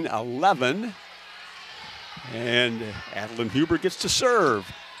 15-11. And Adeline Huber gets to serve.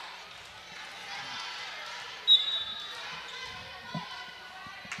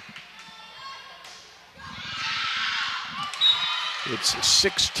 It's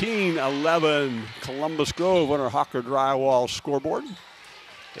 16-11 Columbus Grove on our Hawker Drywall scoreboard.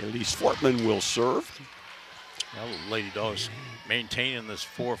 Elise Fortman will serve. Well, the Lady Dogs maintaining this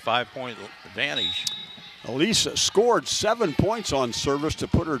 4 or 5 point advantage. Elise scored 7 points on service to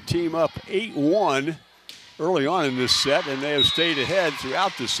put her team up 8-1 early on in this set, and they have stayed ahead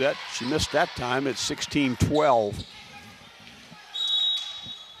throughout the set. She missed that time at 16-12.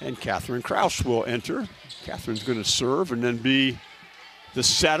 And Catherine Kraus will enter. Catherine's going to serve and then be the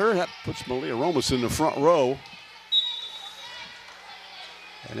setter. That puts Malia Romas in the front row.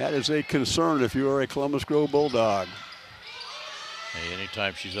 And that is a concern if you are a Columbus Grove Bulldog. Hey,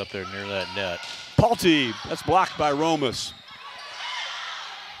 anytime she's up there near that net. Palte, that's blocked by Romas.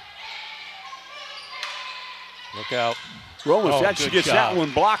 Look out. Romas actually gets shot. that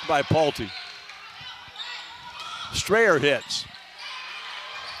one blocked by Palte. Strayer hits.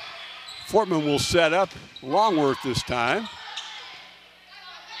 Fortman will set up Longworth this time.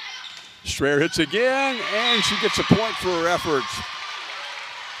 Strayer hits again, and she gets a point for her efforts.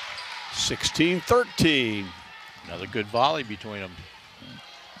 16-13. Another good volley between them.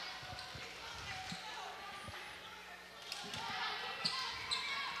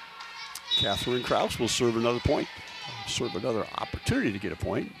 Catherine Kraus will serve another point. Serve another opportunity to get a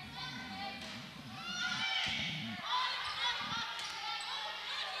point.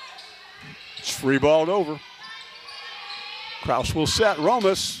 It's free balled over. Kraus will set.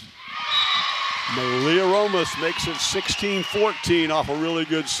 Romas. Malia Romas makes it 16-14 off a really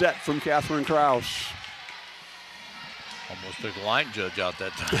good set from Catherine Kraus. Almost took the line judge out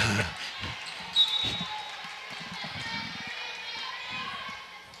that time.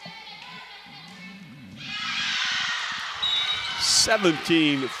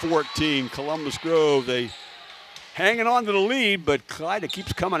 17-14 Columbus Grove. They hanging on to the lead, but Kalida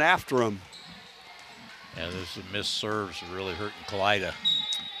keeps coming after them. Yeah, this missed serves are really hurting Kalida.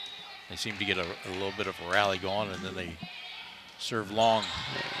 They seem to get a little bit of a rally going, and then they serve long.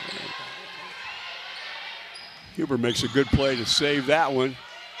 Huber makes a good play to save that one.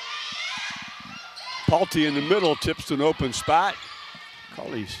 Palte in the middle tips to an open spot.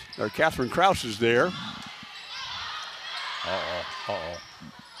 Catherine Kraus is there.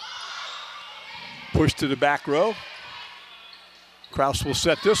 Push to the back row. Kraus will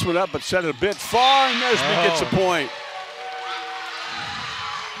set this one up, but set it a bit far, and Nesby gets a point.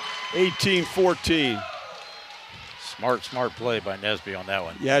 18-14. Smart play by Nesby on that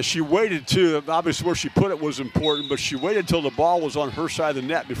one. Yeah, she waited too. Obviously where she put it was important, but she waited until the ball was on her side of the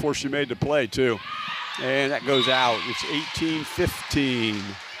net before she made the play too. And that goes out. It's 18-15.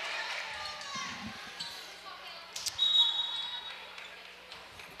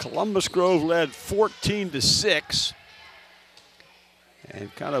 Columbus Grove led 14-6.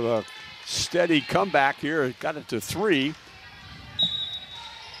 And kind of a steady comeback here. It got it to 3.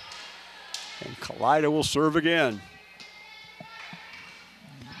 And Kalida will serve again.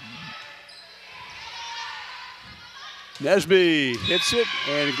 Nesby hits it,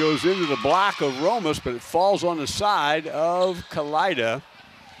 and it goes into the block of Romas, but it falls on the side of Kalida.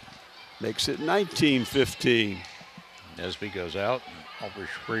 Makes it 19-15. Nesby goes out, and Aubrey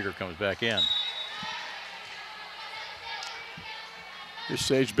Schrader comes back in. Here's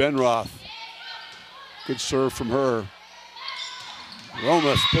Sage Benroth. Good serve from her.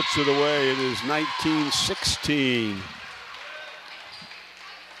 Romas puts it away. It is 19-16.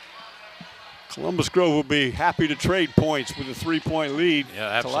 Columbus Grove will be happy to trade points with a 3-point lead. Yeah,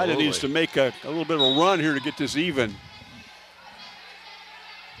 absolutely. Kalida needs to make a little bit of a run here to get this even.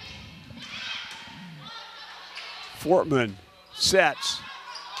 Fortman sets.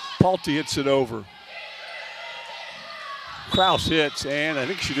 Palte hits it over. Kraus hits, and I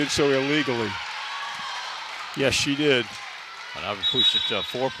think she did so illegally. Yes, she did. And I would push it to a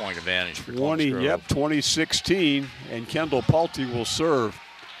 4-point advantage for 20, Columbus Grove. yep, 2016, and Kendall Pulte will serve.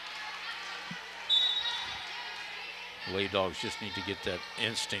 The Lady Dogs just need to get that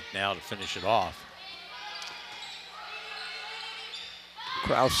instinct now to finish it off.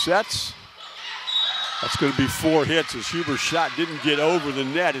 Kraus sets. That's going to be 4 hits as Huber's shot didn't get over the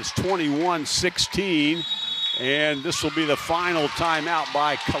net. It's 21-16, and this will be the final timeout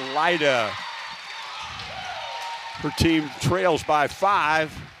by Kalida. Her team trails by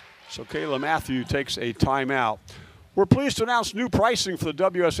 5, so Kayla Matthew takes a timeout. We're pleased to announce new pricing for the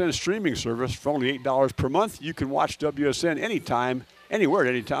WSN streaming service. For only $8 per month, you can watch WSN anytime, anywhere at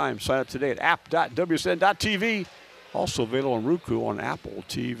any time. Sign up today at app.wsn.tv. Also available on Roku on Apple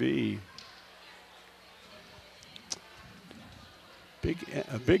TV.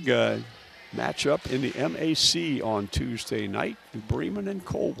 A big matchup in the MAC on Tuesday night. New Bremen and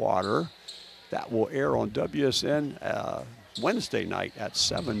Coldwater. That will air on WSN Wednesday night at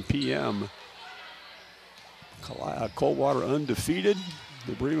 7 p.m. Coldwater undefeated.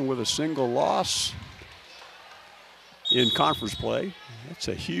 New Bremen with a single loss in conference play. That's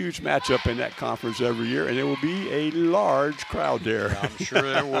a huge matchup in that conference every year, and there will be a large crowd there. I'm sure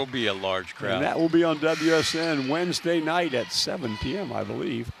there will be a large crowd. And that will be on WSN Wednesday night at 7 p.m., I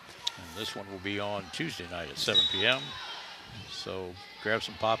believe. And this one will be on Tuesday night at 7 p.m. So grab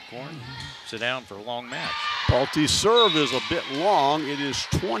some popcorn, sit down for a long match. Pulte's serve is a bit long. It is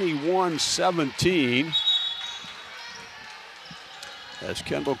 21-17. As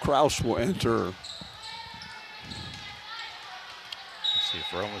Kendall Kraus will enter. See if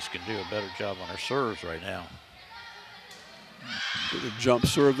Romas can do a better job on her serves right now. Did a jump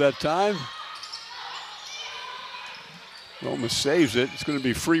serve that time. Romas saves it. It's going to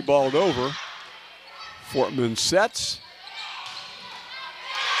be free balled over. Fortman sets.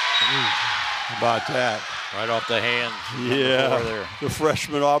 How about that? Right off the hands. Yeah, the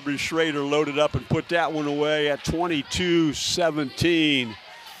freshman Aubrey Schrader loaded up and put that one away at 22-17.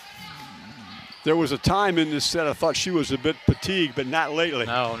 There was a time in this set I thought she was a bit fatigued, but not lately.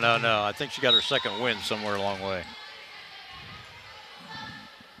 No. I think she got her second win somewhere along the way.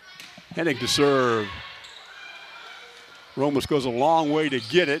 Hennig to serve. Romas goes a long way to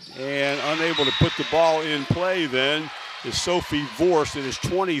get it, and unable to put the ball in play then is Sophie Vorst. It is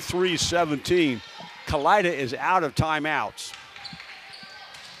 23-17. Kalida is out of timeouts.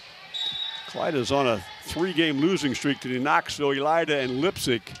 Kalida is on a 3-game losing streak to the Knoxville, Elida, and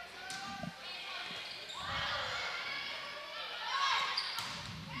Leipzig.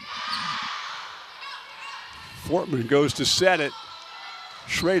 Fortman goes to set it.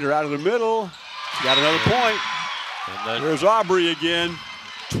 Schrader out of the middle. Got another point. There's Aubrey again.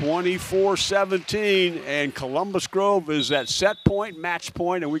 24-17, and Columbus Grove is at set point, match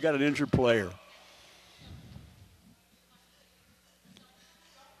point, and we got an injured player.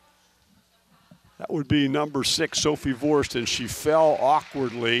 That would be number 6, Sophie Vorst, and she fell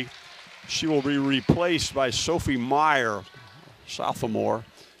awkwardly. She will be replaced by Sophie Meyer, sophomore.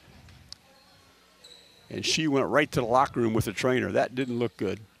 And she went right to the locker room with the trainer. That didn't look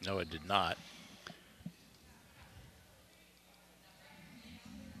good. No, it did not.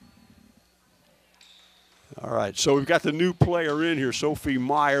 All right, so we've got the new player in here, Sophie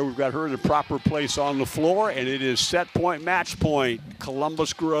Meyer. We've got her in the proper place on the floor, and it is set point, match point.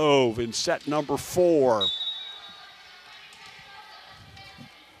 Columbus Grove in set number 4.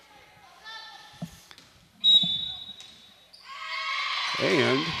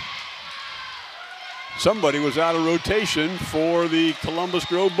 And somebody was out of rotation for the Columbus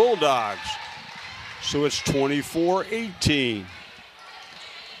Grove Bulldogs. So it's 24-18.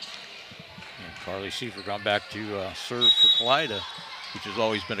 Carly Seifer gone back to serve for Kalida, which has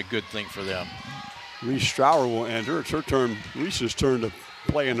always been a good thing for them. Reese Strauer will enter. It's her turn, Reese's turn to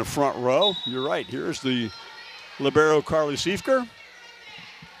play in the front row. You're right. Here's the libero, Carly Seifer.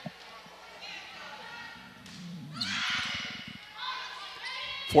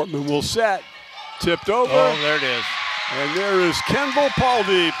 Fortman will set. Tipped over. Oh, there it is. And there is Kendall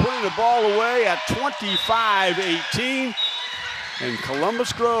Pulte putting the ball away at 25-18. And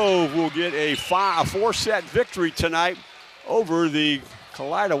Columbus Grove will get a 4-set victory tonight over the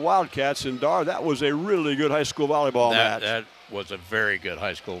Kalida Wildcats. And Dar, that was a really good high school volleyball match. That was a very good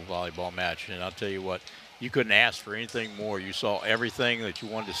high school volleyball match. And I'll tell you what, you couldn't ask for anything more. You saw everything that you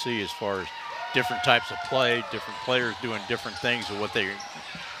wanted to see as far as different types of play, different players doing different things, and what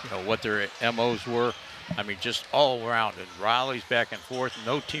what their MOs were. I mean, just all around. And Riley's back and forth.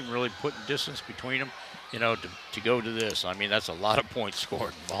 No team really putting distance between them. To go to this, I mean, that's a lot of points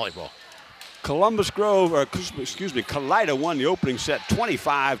scored in volleyball. Kalida won the opening set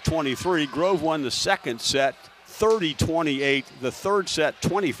 25-23. Grove won the second set 30-28. The third set,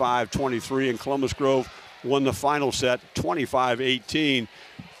 25-23, and Columbus Grove won the final set, 25-18.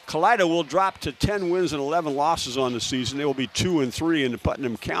 Kalida will drop to 10 wins and 11 losses on the season. They will be 2-3 in the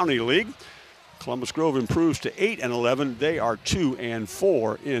Putnam County League. Columbus Grove improves to 8-11. They are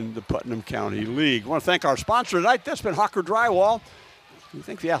 2-4 in the Putnam County League. I want to thank our sponsor tonight. That's been Hocker Drywall. We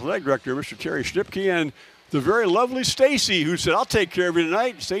thank the athletic director, Mr. Terry Stipke, and the very lovely Stacy, who said, "I'll take care of you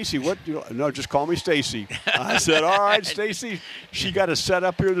tonight." Stacy, what? No, just call me Stacy. I said, "All right, Stacy." She got us set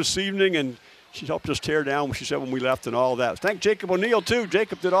up here this evening, and she helped us tear down, she said, when we left and all that. Thank Jacob O'Neill, too.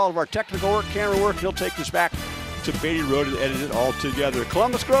 Jacob did all of our technical work, camera work. He'll take us back to Beatty Road and edit it all together.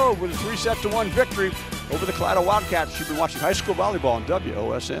 Columbus Grove with a 3-1 victory over the Kalida Wildcats. You've been watching high school volleyball on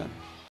WOSN.